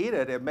try to eat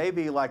it, it may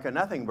be like a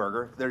nothing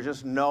burger. There's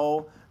just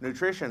no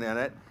nutrition in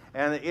it.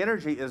 And the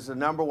energy is the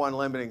 #1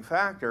 limiting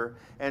factor.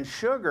 And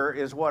sugar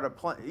is what a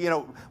plant,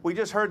 we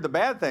just heard the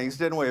bad things,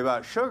 didn't we,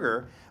 about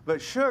sugar?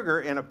 But sugar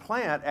in a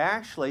plant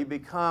actually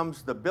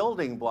becomes the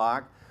building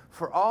block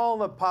for all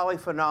the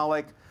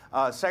polyphenolic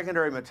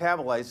secondary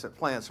metabolites that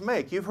plants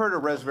make. You've heard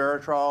of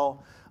resveratrol,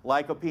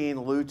 lycopene,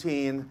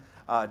 lutein,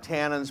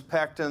 tannins,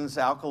 pectins,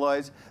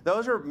 alkaloids.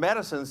 Those are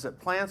medicines that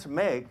plants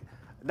make,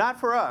 not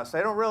for us.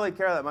 They don't really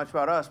care that much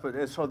about us, but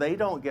it's so they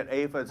don't get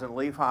aphids and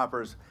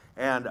leafhoppers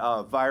and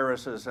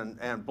viruses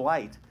and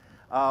blight.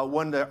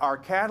 When our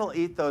cattle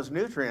eat those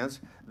nutrients,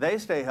 they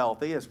stay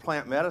healthy as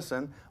plant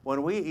medicine.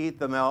 When we eat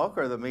the milk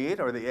or the meat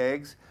or the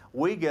eggs,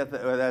 we get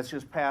that's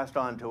just passed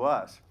on to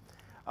us.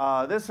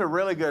 This is a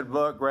really good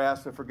book,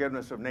 Grass, the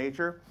Forgiveness of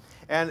Nature.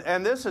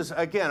 And this is,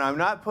 again, I'm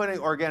not putting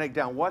organic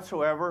down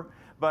whatsoever,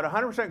 but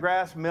 100%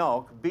 grass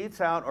milk beats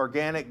out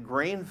organic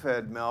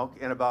grain-fed milk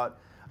in about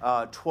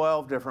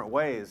 12 different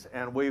ways,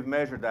 and we've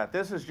measured that.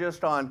 This is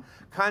just on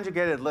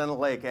conjugated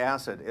linoleic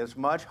acid. It's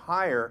much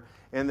higher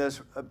in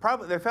this.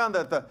 Probably they found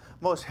that the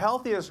most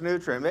healthiest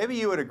nutrient, maybe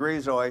you would agree,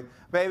 Zoe,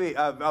 maybe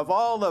of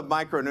all the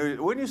micronutrients,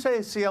 wouldn't you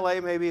say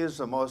CLA maybe is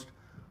the most,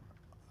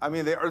 I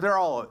mean, they're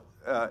all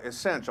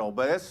essential,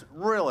 but it's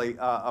really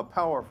a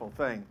powerful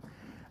thing.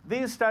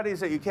 These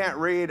studies that you can't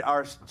read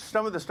are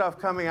some of the stuff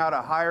coming out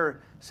of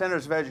higher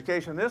centers of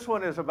education. This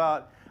one is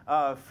about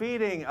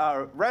feeding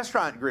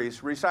restaurant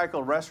grease,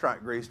 recycled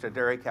restaurant grease to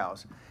dairy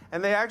cows.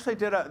 And they actually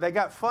they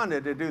got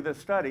funded to do this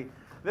study.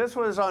 This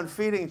was on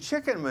feeding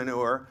chicken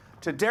manure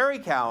to dairy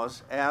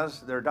cows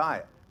as their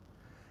diet.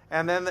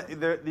 And then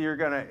you're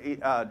going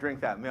to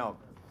drink that milk.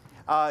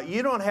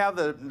 You don't have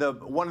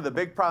one of the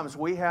big problems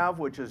we have,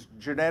 which is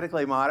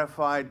genetically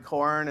modified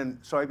corn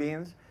and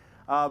soybeans.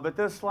 But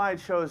this slide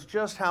shows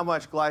just how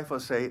much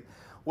glyphosate,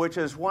 which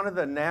is one of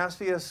the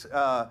nastiest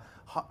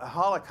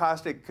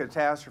holocaustic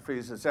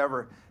catastrophes that's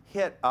ever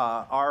hit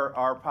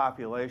our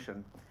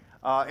population.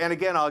 And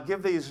again, I'll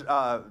give these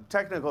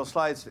technical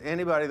slides to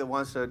anybody that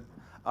wants to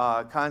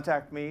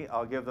contact me.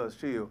 I'll give those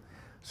to you.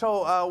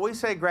 So we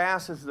say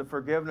grass is the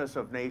forgiveness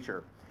of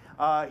nature.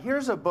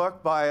 Here's a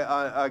book by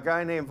a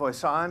guy named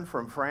Voisin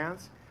from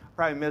France.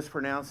 Probably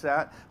mispronounced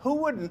that. Who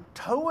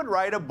would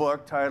write a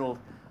book titled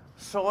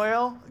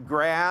Soil,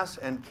 Grass,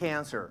 and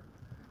Cancer?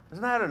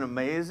 Isn't that an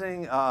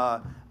amazing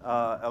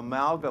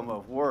amalgam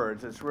of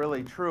words. It's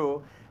really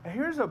true.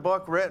 Here's a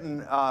book written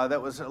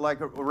that was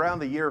like around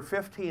the year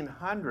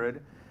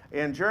 1500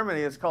 in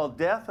Germany. It's called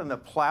Death and the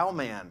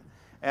Plowman.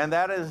 And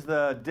that is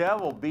the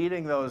devil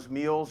beating those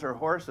mules or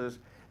horses,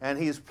 and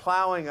he's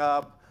plowing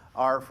up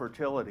our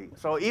fertility.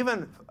 So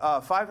even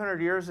 500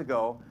 years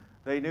ago,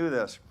 they knew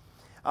this.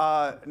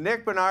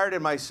 Nick Bernard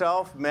and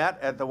myself met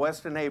at the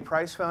Weston A.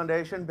 Price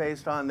Foundation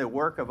based on the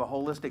work of a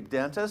holistic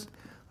dentist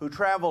who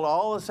traveled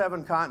all the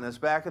 7 continents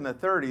back in the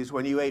 30s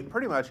when you ate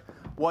pretty much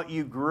what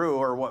you grew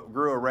or what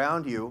grew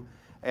around you.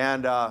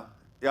 And, yeah,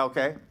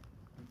 okay.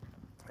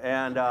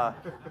 And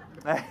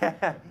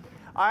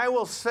I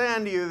will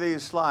send you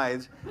these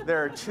slides.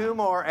 There are 2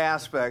 more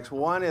aspects.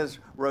 One is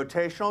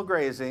rotational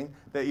grazing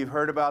that you've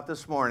heard about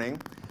this morning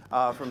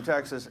from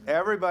Texas.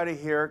 Everybody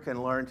here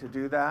can learn to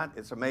do that.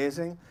 It's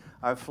amazing.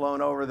 I've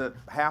flown over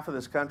half of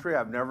this country.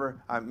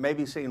 I've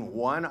maybe seen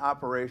 1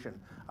 operation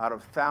out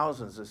of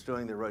thousands that's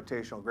doing the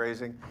rotational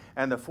grazing.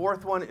 And the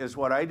 4th one is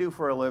what I do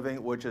for a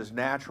living, which is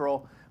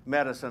natural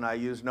medicine. I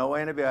use no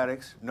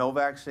antibiotics, no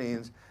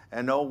vaccines,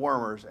 and no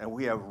wormers, and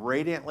we have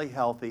radiantly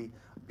healthy,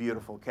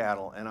 beautiful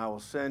cattle. And I will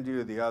send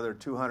you the other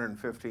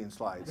 215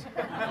 slides.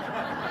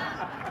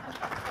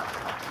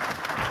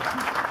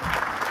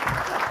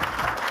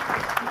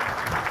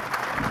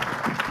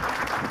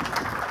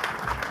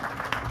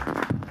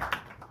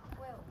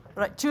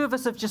 Right, 2 of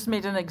us have just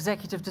made an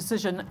executive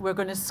decision. We're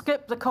going to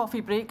skip the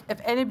coffee break.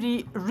 If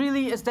anybody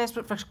really is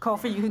desperate for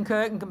coffee, you can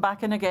go out and come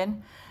back in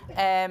again.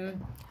 And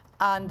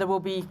there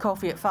will be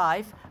coffee at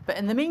 5. But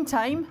in the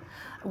meantime,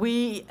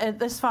 we at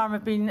this farm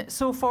have been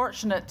so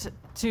fortunate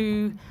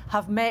to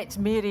have met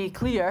Mary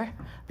Clear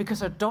because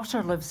her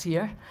daughter lives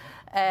here.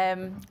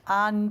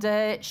 And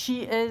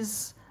she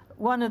is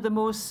one of the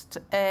most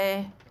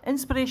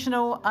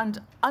inspirational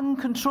and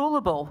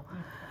uncontrollable,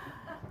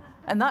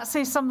 and that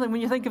says something when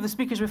you think of the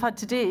speakers we've had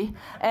today,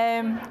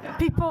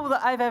 people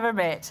that I've ever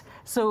met.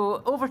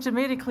 So over to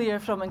Mary Clear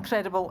from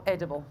Incredible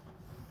Edible.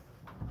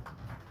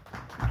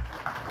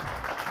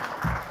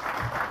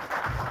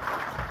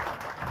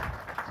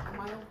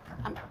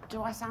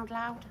 Do I sound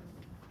loud?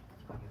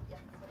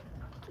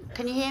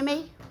 Can you hear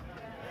me?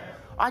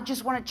 I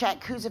just want to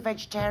check who's a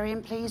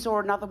vegetarian, please,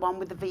 or another one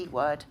with the V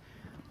word.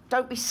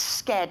 Don't be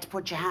scared to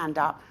put your hand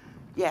up.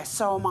 Yes,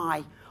 so am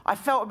I. I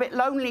felt a bit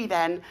lonely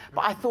then,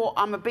 but I thought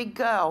I'm a big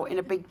girl in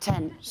a big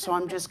tent, so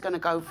I'm just going to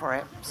go for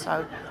it.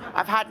 So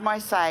I've had my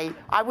say.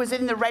 I was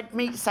in the red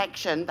meat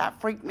section.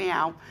 That freaked me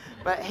out.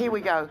 But here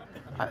we go.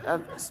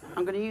 I'm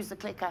going to use the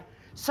clicker.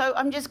 So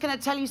I'm just going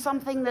to tell you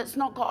something that's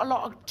not got a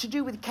lot to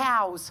do with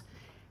cows.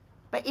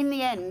 But in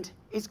the end,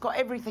 it's got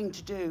everything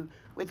to do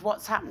with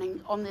what's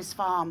happening on this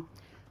farm.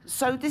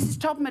 So this is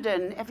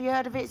Todmorden. Have you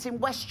heard of it? It's in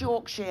West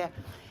Yorkshire.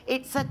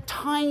 It's a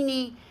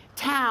tiny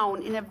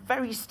town in a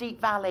very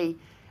steep valley.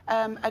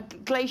 A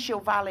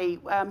glacial valley.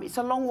 It's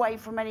a long way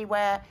from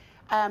anywhere,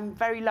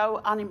 very low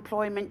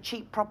unemployment,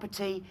 cheap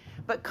property,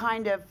 but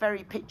kind of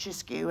very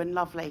picturesque and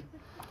lovely.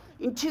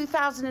 In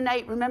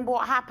 2008, remember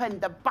what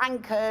happened? The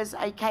bankers,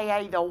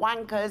 aka the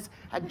wankers,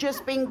 had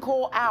just been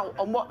caught out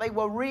on what they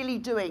were really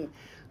doing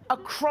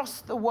across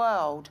the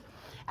world.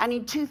 And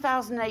in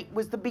 2008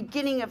 was the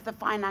beginning of the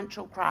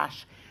financial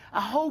crash.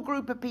 A whole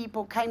group of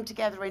people came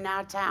together in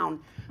our town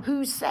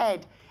who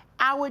said,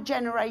 our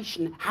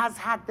generation has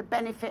had the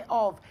benefit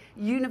of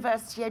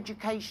university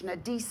education, a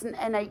decent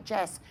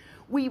NHS.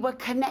 We were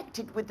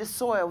connected with the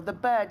soil, the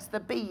birds, the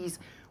bees.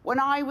 When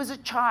I was a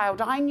child,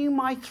 I knew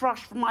my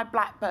thrush from my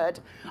blackbird.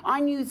 I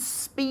knew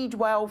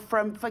Speedwell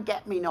from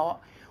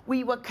Forget-Me-Not.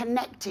 We were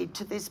connected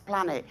to this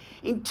planet.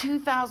 In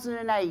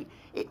 2008,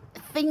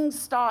 things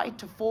started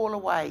to fall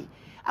away.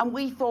 And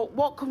we thought,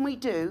 what can we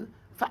do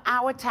for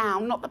our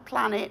town, not the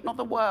planet, not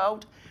the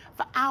world,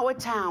 for our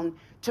town,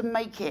 to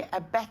make it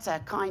a better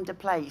kind of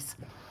place?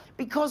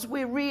 Because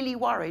we're really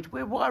worried.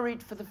 We're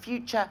worried for the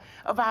future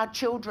of our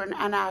children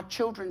and our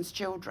children's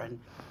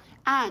children,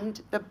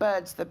 and the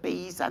birds, the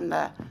bees, and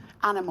the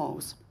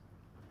animals.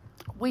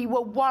 We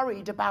were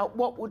worried about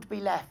what would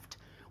be left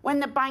when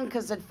the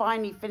bankers had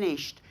finally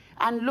finished.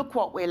 And look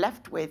what we're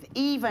left with.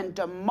 Even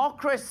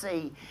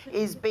democracy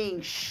is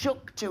being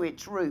shook to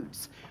its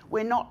roots.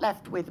 We're not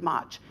left with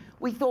much.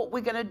 We thought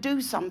we're going to do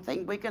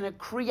something. We're going to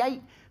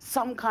create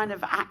some kind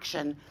of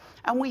action.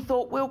 And we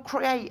thought we'll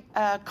create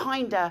a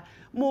kinder,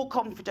 more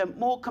confident,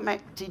 more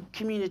connected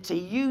community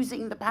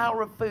using the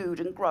power of food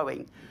and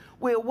growing.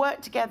 We'll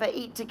work together,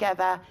 eat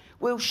together.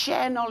 We'll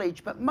share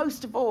knowledge. But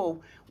most of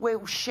all,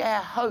 we'll share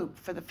hope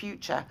for the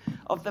future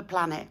of the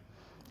planet.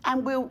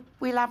 And we'll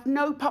have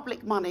no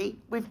public money.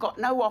 We've got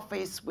no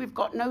office. We've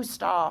got no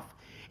staff.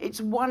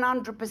 It's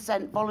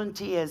 100%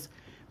 volunteers,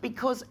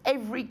 because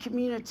every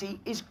community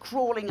is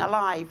crawling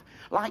alive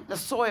like the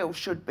soil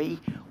should be,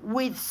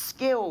 with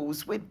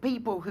skills, with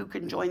people who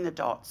can join the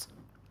dots.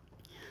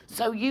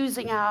 So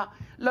using our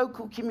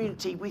local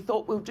community, we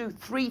thought we'll do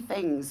 3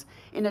 things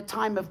in a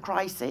time of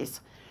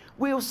crisis.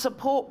 We'll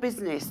support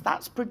business,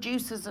 that's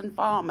producers and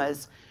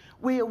farmers.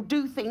 We'll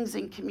do things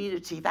in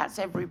community, that's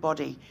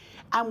everybody.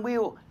 And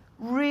we'll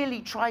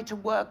really try to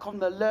work on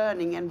the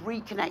learning and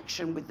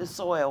reconnection with the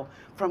soil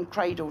from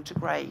cradle to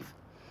grave.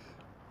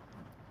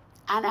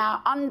 And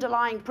our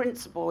underlying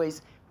principle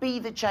is be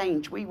the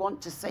change we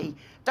want to see.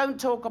 Don't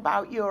talk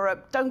about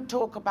Europe, don't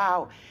talk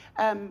about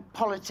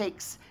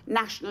politics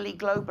nationally,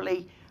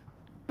 globally.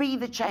 Be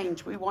the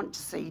change we want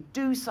to see.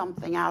 Do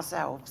something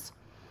ourselves.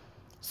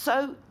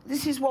 So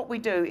this is what we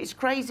do. It's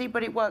crazy,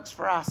 but it works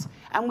for us.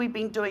 And we've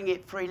been doing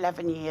it for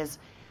 11 years.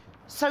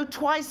 So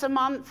twice a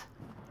month,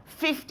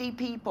 50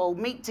 people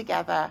meet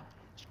together,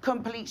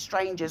 complete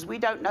strangers. We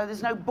don't know,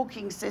 there's no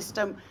booking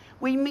system.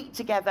 We meet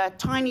together,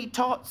 tiny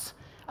tots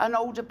and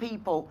older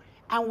people,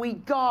 and we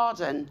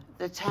garden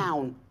the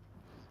town.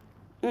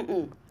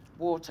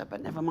 Water,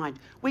 but never mind.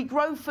 We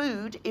grow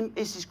food in,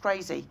 this is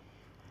crazy.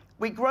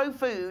 We grow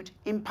food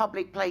in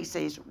public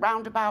places,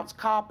 roundabouts,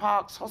 car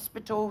parks,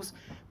 hospitals,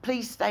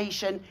 police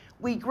station.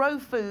 We grow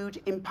food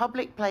in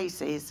public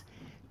places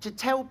to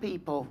tell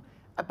people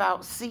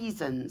about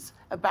seasons,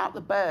 about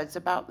the birds,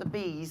 about the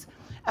bees,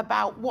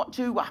 about what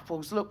do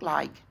apples look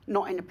like,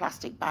 not in a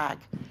plastic bag.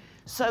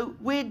 So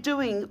we're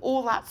doing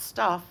all that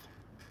stuff.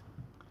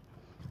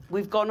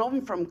 We've gone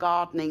on from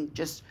gardening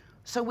just,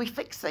 so we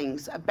fix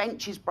things. A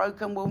bench is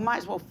broken, well, we might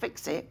as well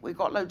fix it. We've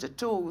got loads of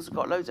tools, we've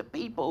got loads of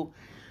people.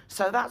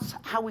 So that's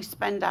how we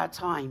spend our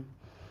time.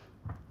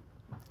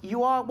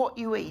 You are what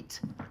you eat.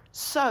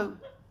 So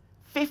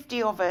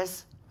 50 of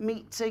us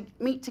meet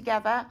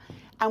together,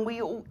 and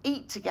we all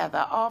eat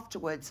together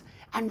afterwards.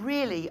 And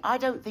really, I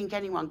don't think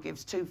anyone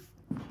gives two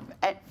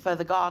for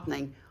the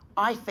gardening.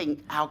 I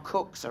think our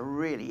cooks are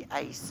really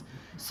ace.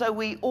 So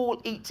we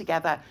all eat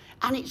together,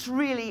 and it's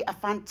really a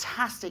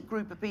fantastic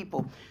group of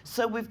people.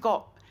 So we've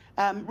got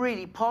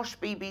really posh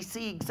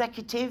BBC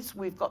executives,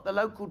 we've got the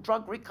local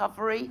drug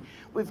recovery,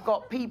 we've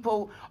got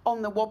people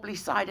on the wobbly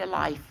side of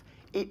life.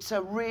 It's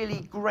a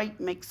really great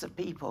mix of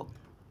people.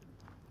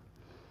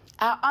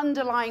 Our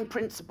underlying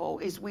principle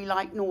is we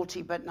like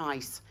naughty but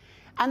nice.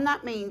 And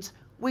that means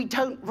we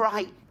don't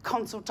write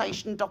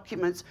consultation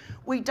documents.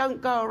 We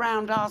don't go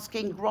around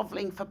asking,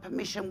 groveling for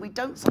permission. We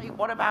don't say,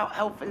 what about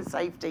health and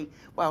safety?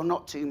 Well,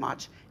 not too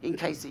much, in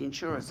case the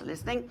insurers are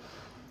listening.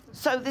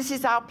 So this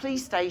is our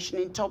police station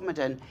in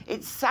Todmorden.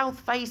 It's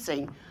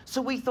south-facing.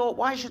 So we thought,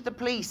 why should the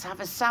police have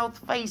a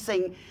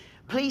south-facing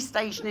police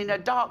station in a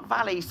dark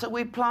valley? So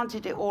we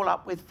planted it all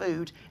up with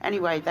food.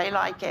 Anyway, they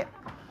like it.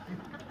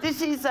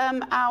 This is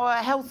our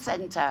health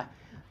centre.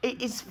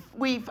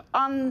 We've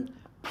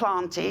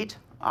unplanted,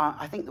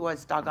 I think the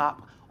word's dug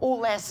up,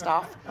 all their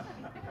stuff.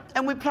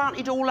 And we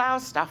planted all our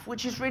stuff,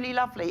 which is really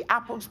lovely.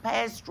 Apples,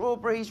 pears,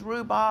 strawberries,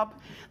 rhubarb.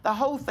 The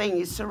whole thing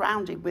is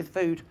surrounded with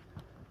food.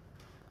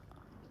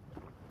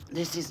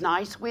 This is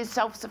nice. We're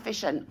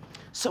self-sufficient.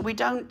 So we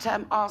don't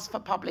ask for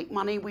public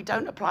money. We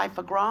don't apply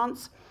for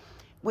grants.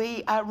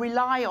 We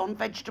rely on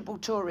vegetable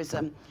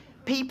tourism.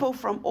 People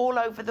from all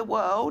over the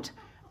world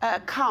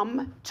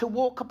come to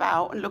walk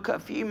about and look at a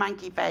few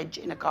manky veg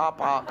in a car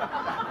park.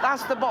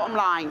 That's the bottom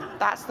line.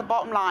 That's the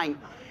bottom line.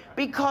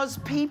 Because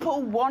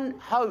people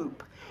want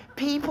hope.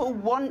 People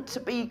want to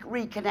be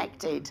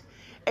reconnected.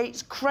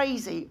 It's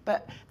crazy,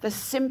 but the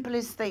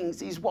simplest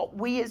things is what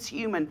we as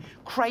humans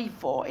crave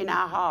for in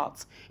our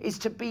hearts, is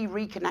to be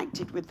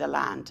reconnected with the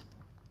land.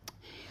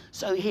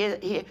 So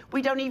here,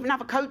 we don't even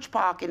have a coach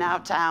park in our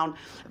town,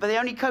 but the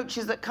only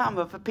coaches that come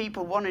are for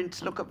people wanting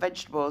to look at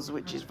vegetables,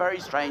 which is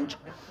very strange.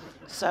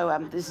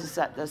 So this is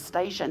at the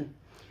station.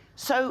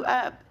 So,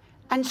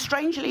 and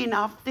strangely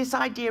enough, this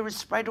idea is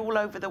spread all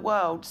over the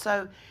world.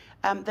 So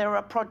there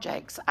are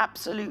projects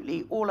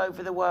absolutely all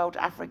over the world,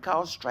 Africa,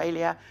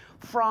 Australia,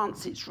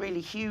 France. It's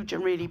really huge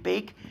and really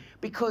big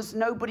because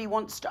nobody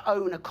wants to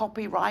own a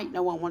copyright.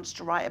 No one wants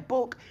to write a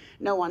book.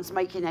 No one's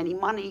making any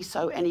money.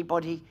 So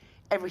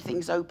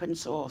everything's open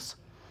source.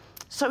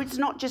 So it's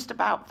not just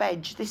about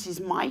veg. This is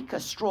Mike, a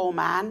straw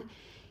man.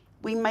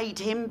 We made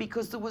him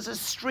because there was a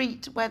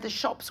street where the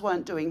shops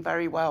weren't doing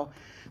very well.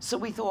 So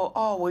we thought,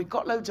 oh, we've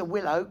got loads of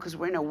willow because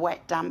we're in a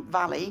wet, damp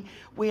valley.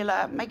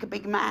 We'll make a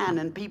big man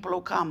and people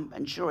will come.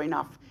 And sure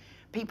enough,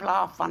 people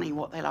are funny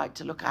what they like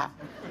to look at.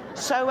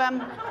 So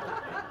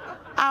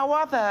our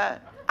other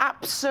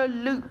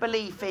absolute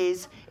belief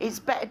is it's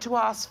better to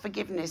ask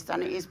forgiveness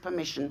than it is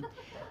permission.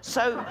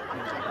 So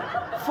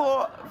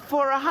for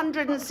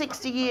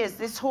 160 years,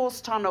 this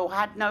horse tunnel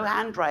had no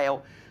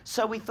handrail.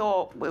 So we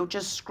thought we'll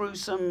just screw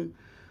some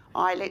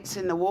eyelets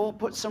in the wall,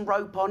 put some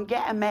rope on,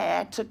 get a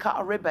mare to cut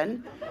a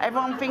ribbon.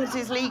 Everyone thinks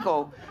it's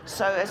legal.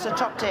 So it's a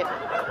top tip.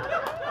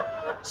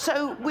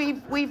 So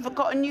we've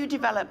got a new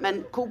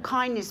development called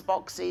kindness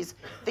boxes.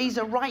 These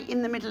are right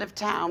in the middle of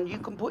town. You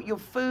can put your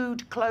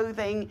food,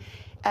 clothing,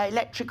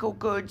 electrical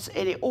goods,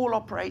 and it all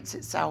operates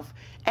itself.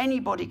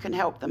 Anybody can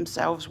help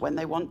themselves when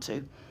they want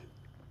to.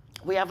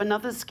 We have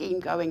another scheme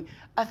going.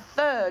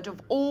 1/3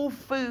 of all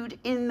food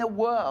in the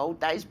world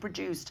that is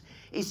produced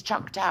is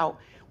chucked out.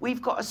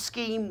 We've got a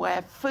scheme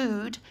where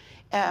food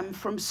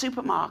from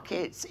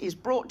supermarkets is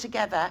brought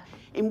together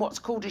in what's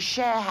called a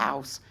share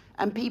house,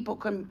 and people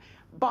can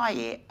buy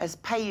it as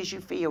pay as you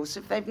feel.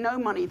 So if they've no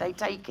money, they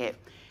take it.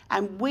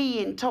 And we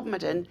in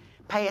Todmorden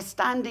pay a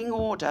standing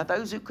order,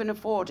 those who can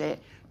afford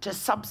it, to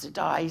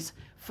subsidise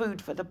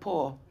food for the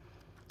poor.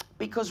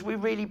 Because we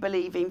really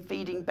believe in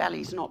feeding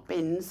bellies, not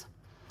bins.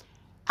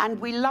 And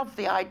we love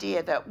the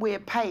idea that we're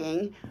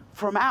paying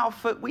from our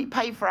food, we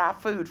pay for our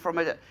food from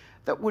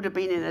that would have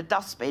been in a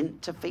dustbin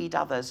to feed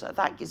others. So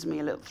that gives me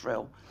a little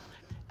thrill.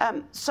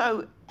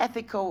 So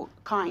ethical,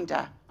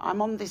 kinder.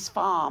 I'm on this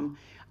farm.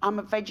 I'm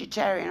a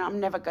vegetarian. I'm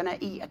never going to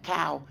eat a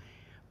cow.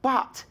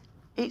 But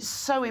it's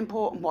so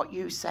important what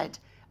you said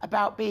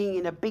about being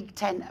in a big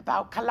tent,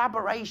 about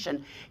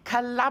collaboration.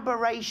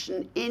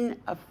 Collaboration in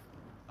a,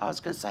 I was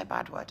going to say a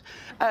bad word,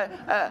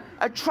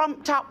 a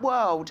trumped up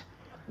world.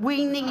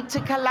 We need to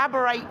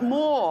collaborate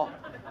more.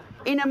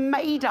 In a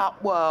made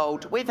up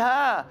world with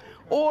her,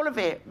 all of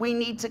it, we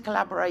need to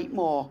collaborate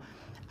more.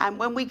 And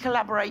when we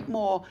collaborate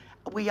more,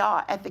 we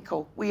are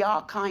ethical, we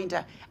are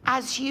kinder.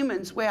 As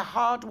humans, we're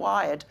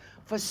hardwired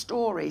for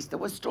stories. There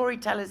were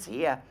storytellers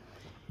here.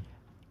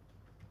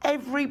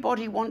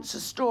 Everybody wants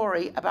a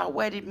story about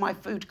where did my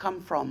food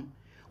come from?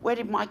 Where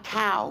did my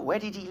cow, where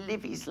did he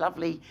live his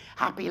lovely,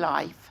 happy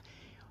life?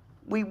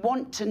 We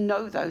want to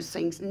know those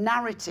things.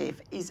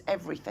 Narrative is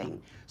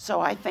everything. So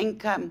I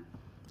think,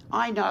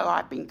 I know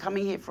I've been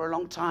coming here for a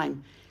long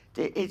time.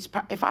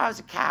 If I was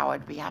a cow,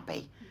 I'd be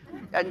happy.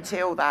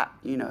 Until that,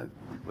 you know,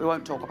 we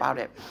won't talk about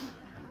it.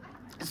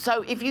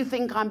 So if you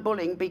think I'm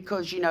bullying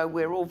because, you know,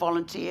 we're all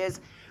volunteers,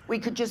 we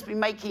could just be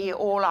making it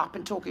all up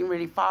and talking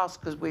really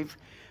fast because we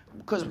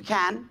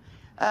can.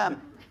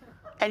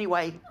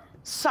 Anyway,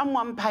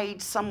 someone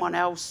paid someone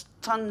else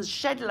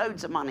shed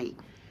loads of money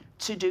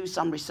to do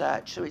some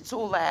research. So it's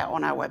all there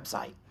on our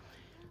website.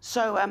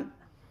 So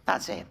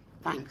that's it.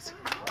 Thanks.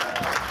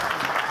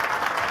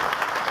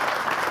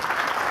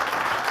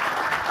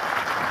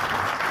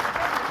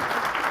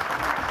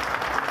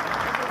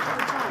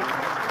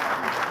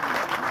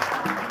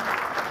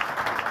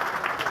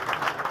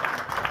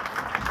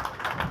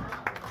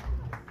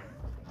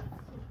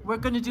 We're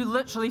going to do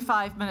literally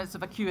 5 minutes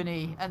of a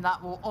Q&A, and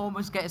that will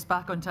almost get us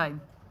back on time.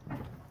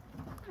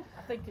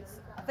 I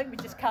think we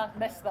just can't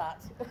miss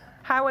that.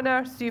 How on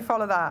earth do you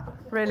follow that?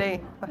 Really,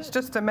 that's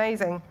just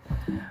amazing.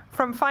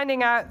 From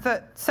finding out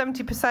that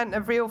 70%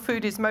 of real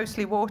food is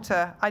mostly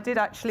water, I did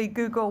actually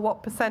Google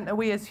what percent are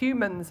we as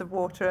humans of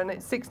water, and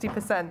it's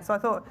 60%. So I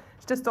thought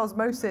it's just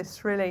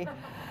osmosis, really.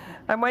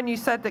 And when you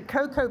said that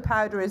cocoa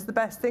powder is the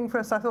best thing for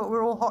us, I thought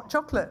we're all hot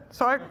chocolate.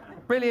 So I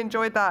really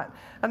enjoyed that.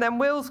 And then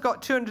Will's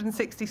got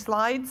 260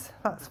 slides.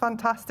 That's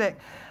fantastic.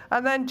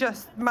 And then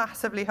just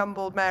massively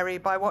humbled, Mary,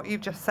 by what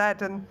you've just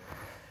said. And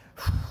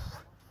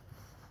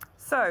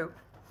so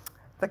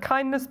the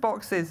kindness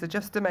boxes are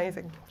just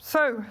amazing.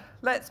 So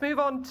let's move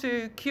on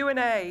to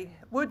Q&A.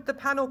 Would the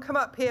panel come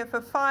up here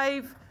for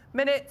 5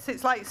 minutes?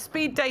 It's like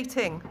speed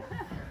dating.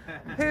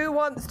 Who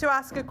wants to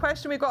ask a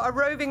question? We've got a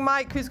roving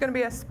mic who's going to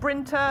be a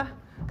sprinter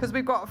because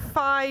we've got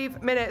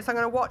 5 minutes. I'm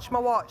going to watch my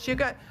watch. You're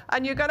going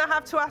to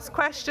have to ask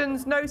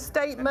questions, no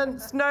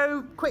statements,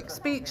 no quick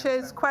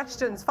speeches,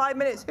 questions. 5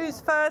 minutes.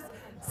 Who's first?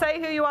 Say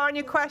who you are and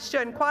your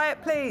question.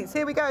 Quiet, please.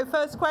 Here we go.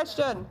 First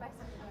question.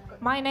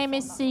 My name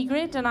is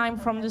Sigrid, and I'm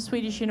from the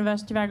Swedish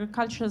University of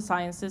Agricultural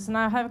Sciences. And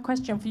I have a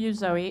question for you,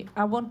 Zoe.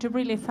 I want to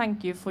really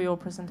thank you for your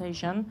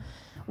presentation.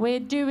 We're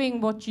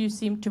doing what you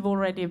seem to have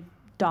already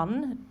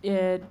done,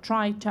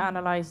 tried to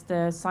analyze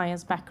the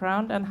science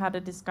background and had a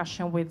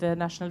discussion with the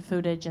National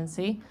Food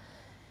Agency.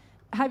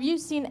 Have you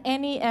seen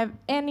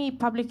any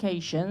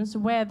publications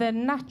where the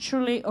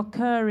naturally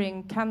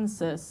occurring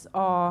cancers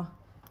are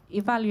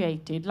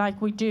evaluated,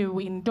 like we do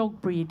in dog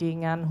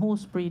breeding and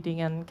horse breeding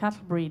and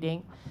cattle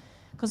breeding?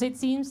 Because it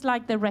seems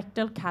like the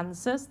rectal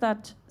cancers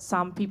that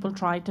some people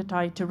try to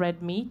tie to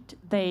red meat,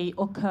 they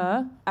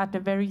occur at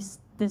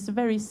there's a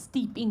very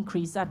steep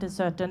increase at a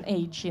certain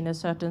age in a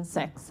certain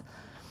sex.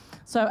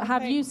 So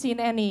have you seen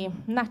any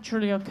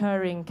naturally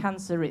occurring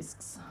cancer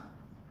risks?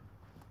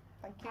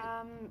 Thank you.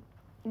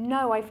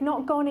 No, I've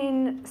not gone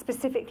in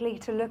specifically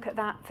to look at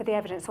that for the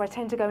evidence, so I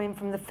tend to go in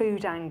from the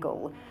food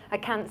angle. A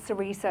cancer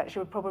researcher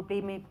would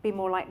probably be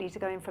more likely to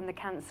go in from the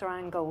cancer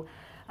angle.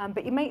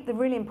 But you make the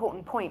really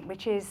important point,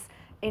 which is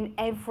in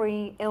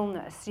every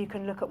illness, you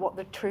can look at what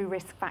the true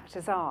risk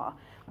factors are.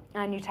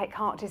 And you take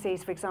heart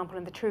disease, for example,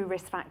 and the true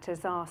risk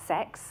factors are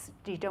sex.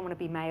 You don't want to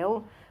be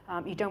male.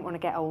 You don't want to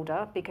get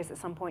older because at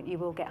some point you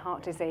will get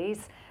heart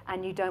disease.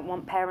 And you don't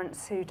want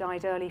parents who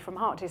died early from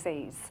heart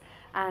disease.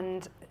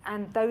 And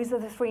those are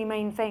the 3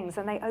 main things.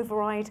 And they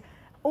override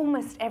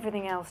almost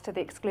everything else to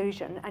the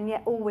exclusion. And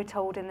yet all we're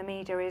told in the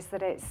media is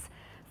that it's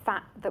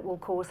fat that will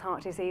cause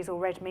heart disease or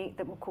red meat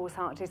that will cause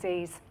heart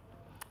disease.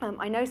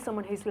 I know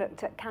someone who's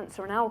looked at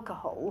cancer and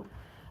alcohol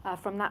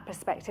from that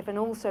perspective, and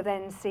also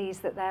then sees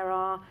that there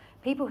are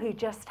people who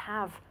just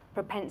have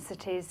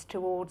propensities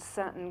towards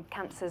certain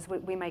cancers.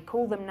 We may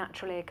call them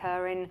naturally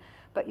occurring,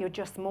 but you're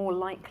just more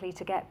likely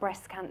to get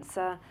breast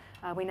cancer.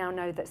 We now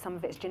know that some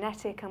of it's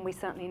genetic, and we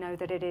certainly know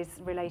that it is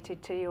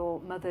related to your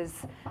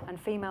mother's and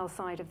female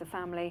side of the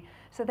family.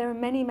 So there are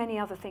many, many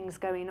other things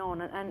going on,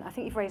 and I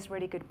think you've raised a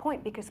really good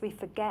point, because we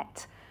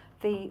forget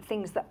the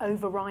things that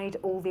override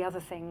all the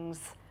other things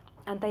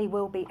and they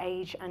will be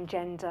age and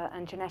gender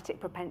and genetic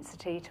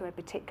propensity to a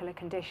particular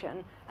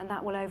condition, and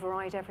that will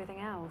override everything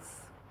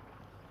else.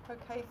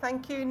 Okay,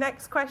 thank you.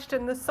 Next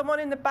question. There's someone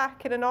in the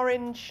back in an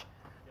orange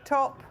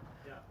top.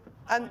 Yeah.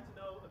 And I'd like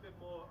to know a bit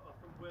more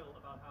from Will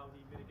about how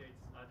he mitigates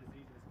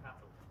disease in his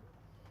cattle.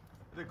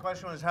 The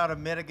question was how to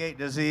mitigate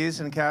disease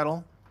in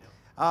cattle.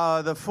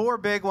 The four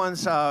big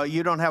ones,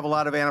 you don't have a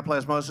lot of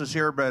anaplasmosis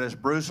here, but it's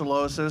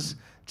brucellosis,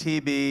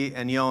 TB,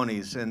 and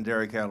Johne's in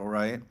dairy cattle,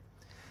 right?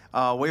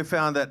 We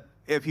found that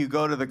if you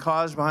go to the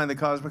cause behind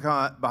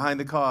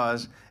the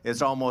cause,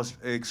 it's almost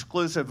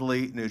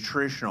exclusively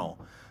nutritional.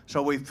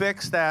 So we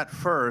fixed that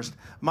first.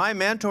 My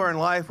mentor in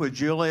life was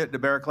Juliet de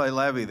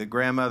Berkeley-Levy, the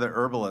grandmother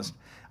herbalist.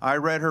 I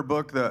read her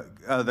book, the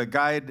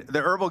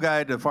Herbal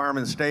Guide to Farm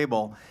and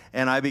Stable,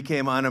 and I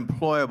became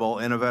unemployable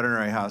in a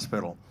veterinary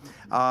hospital.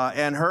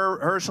 And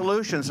her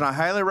solutions, and I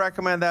highly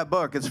recommend that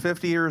book. It's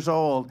 50 years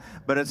old,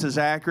 but it's as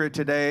accurate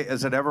today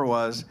as it ever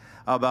was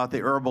about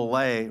the herbal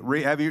lay.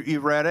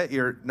 You've read it?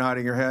 You're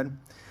nodding your head.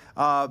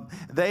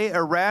 They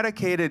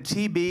eradicated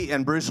TB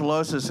and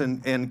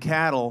brucellosis in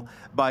cattle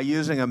by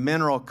using a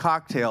mineral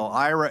cocktail.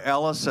 Ira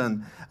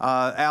Allison,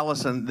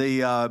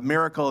 the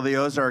Miracle of the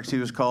Ozarks, he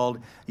was called,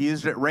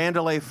 used it at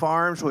Randelay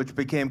Farms, which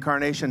became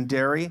Carnation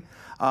Dairy.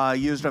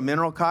 Used a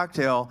mineral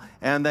cocktail,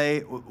 and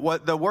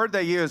the word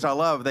they used, I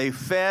love, they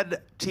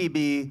fed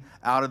TB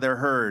out of their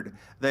herd.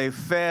 They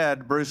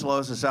fed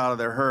brucellosis out of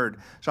their herd.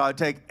 So I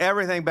take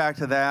everything back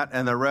to that,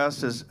 and the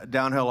rest is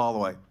downhill all the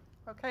way.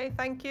 okay,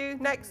 thank you.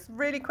 Next,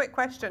 really quick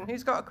question.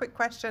 Who's got a quick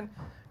question?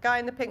 Guy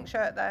in the pink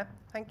shirt there.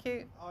 Thank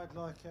you. I'd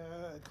like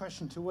a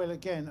question to Will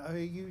again.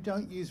 You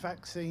don't use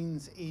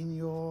vaccines in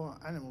your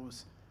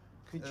animals.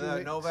 Could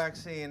you No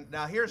vaccine.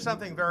 Now, here's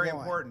something very Why?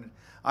 important.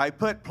 I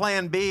put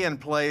Plan B in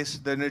place,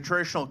 the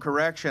nutritional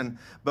correction,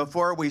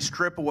 before we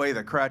strip away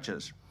the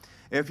crutches.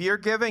 If you're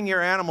giving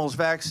your animals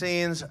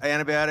vaccines,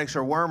 antibiotics,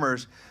 or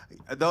wormers,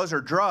 those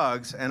are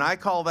drugs, and I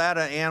call that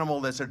an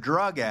animal that's a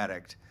drug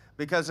addict.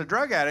 Because a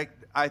drug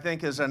addict, I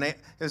think, is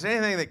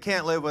anything that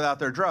can't live without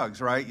their drugs,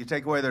 right? You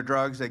take away their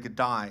drugs, they could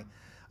die.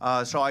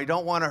 So I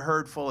don't want a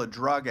herd full of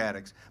drug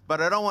addicts.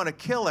 But I don't want to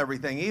kill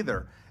everything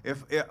either.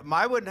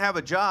 I wouldn't have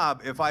a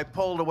job if I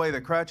pulled away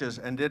the crutches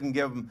and didn't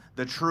give them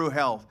the true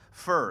health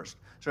first.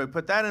 So we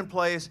put that in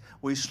place.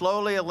 We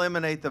slowly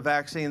eliminate the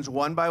vaccines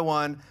one by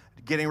one,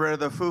 getting rid of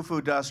the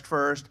foo-foo dust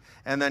first,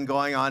 and then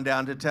going on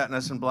down to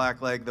tetanus and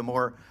blackleg, the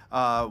more,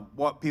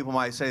 what people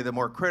might say, the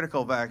more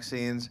critical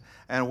vaccines,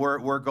 and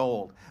we're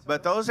gold.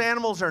 But those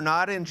animals are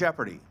not in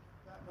jeopardy.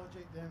 That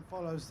logic then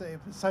follows that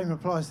the same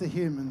applies to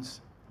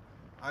humans.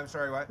 I'm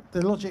sorry, what?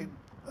 The logic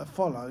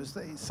follows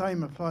that the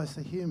same applies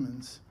to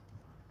humans.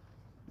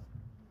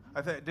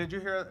 Did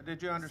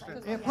you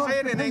understand? It applies Say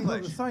it to in people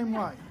English. The same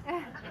way.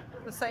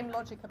 The same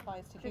logic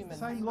applies to humans.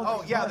 Same logic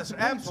Oh, yeah, applies to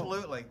people.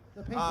 absolutely.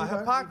 The people who don't need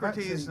Hippocrates,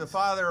 vaccines. the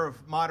father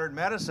of modern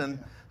medicine,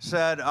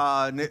 said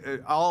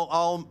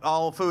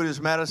all food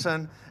is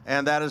medicine,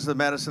 and that is the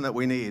medicine that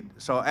we need.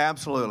 So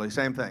absolutely,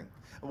 same thing.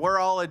 We're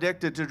all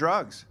addicted to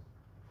drugs.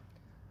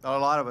 A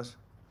lot of us.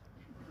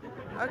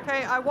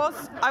 Okay, I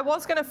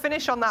was going to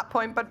finish on that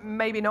point, but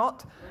maybe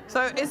not.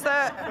 So is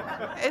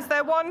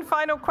there one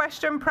final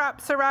question,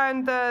 perhaps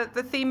around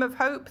the theme of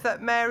hope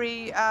that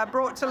Mary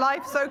brought to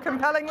life so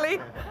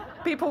compellingly?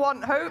 People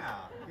want hope.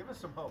 Yeah, give us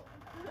some hope.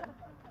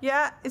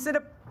 Yeah, is it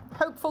a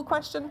hopeful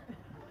question?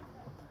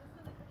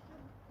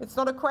 It's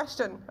not a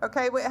question.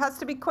 Okay, well, it has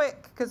to be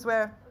quick because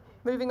we're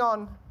moving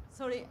on.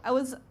 Sorry,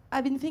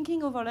 I've been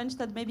thinking over lunch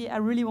that maybe I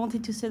really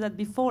wanted to say that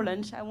before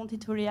lunch. I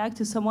wanted to react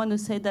to someone who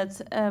said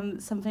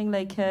that something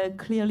like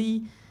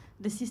clearly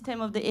the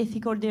system of the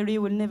ethical dairy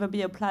will never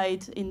be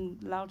applied in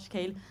large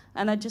scale.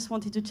 And I just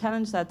wanted to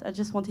challenge that. I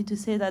just wanted to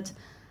say that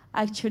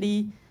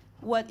actually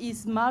what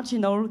is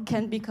marginal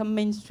can become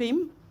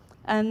mainstream.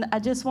 And I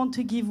just want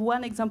to give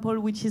one example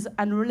which is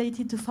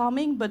unrelated to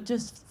farming, but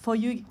just for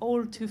you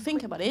all to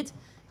think about it.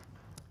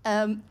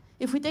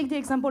 If we take the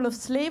example of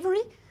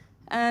slavery,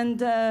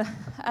 and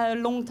a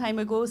long time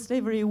ago,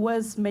 slavery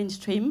was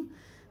mainstream,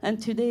 and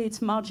today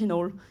it's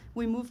marginal.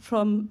 We moved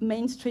from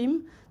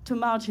mainstream to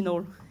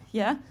marginal,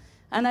 yeah?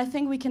 And I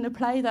think we can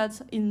apply that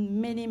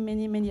in many,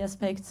 many, many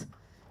aspects,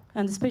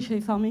 and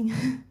especially farming.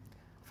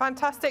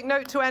 Fantastic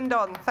note to end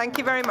on. Thank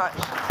you very much.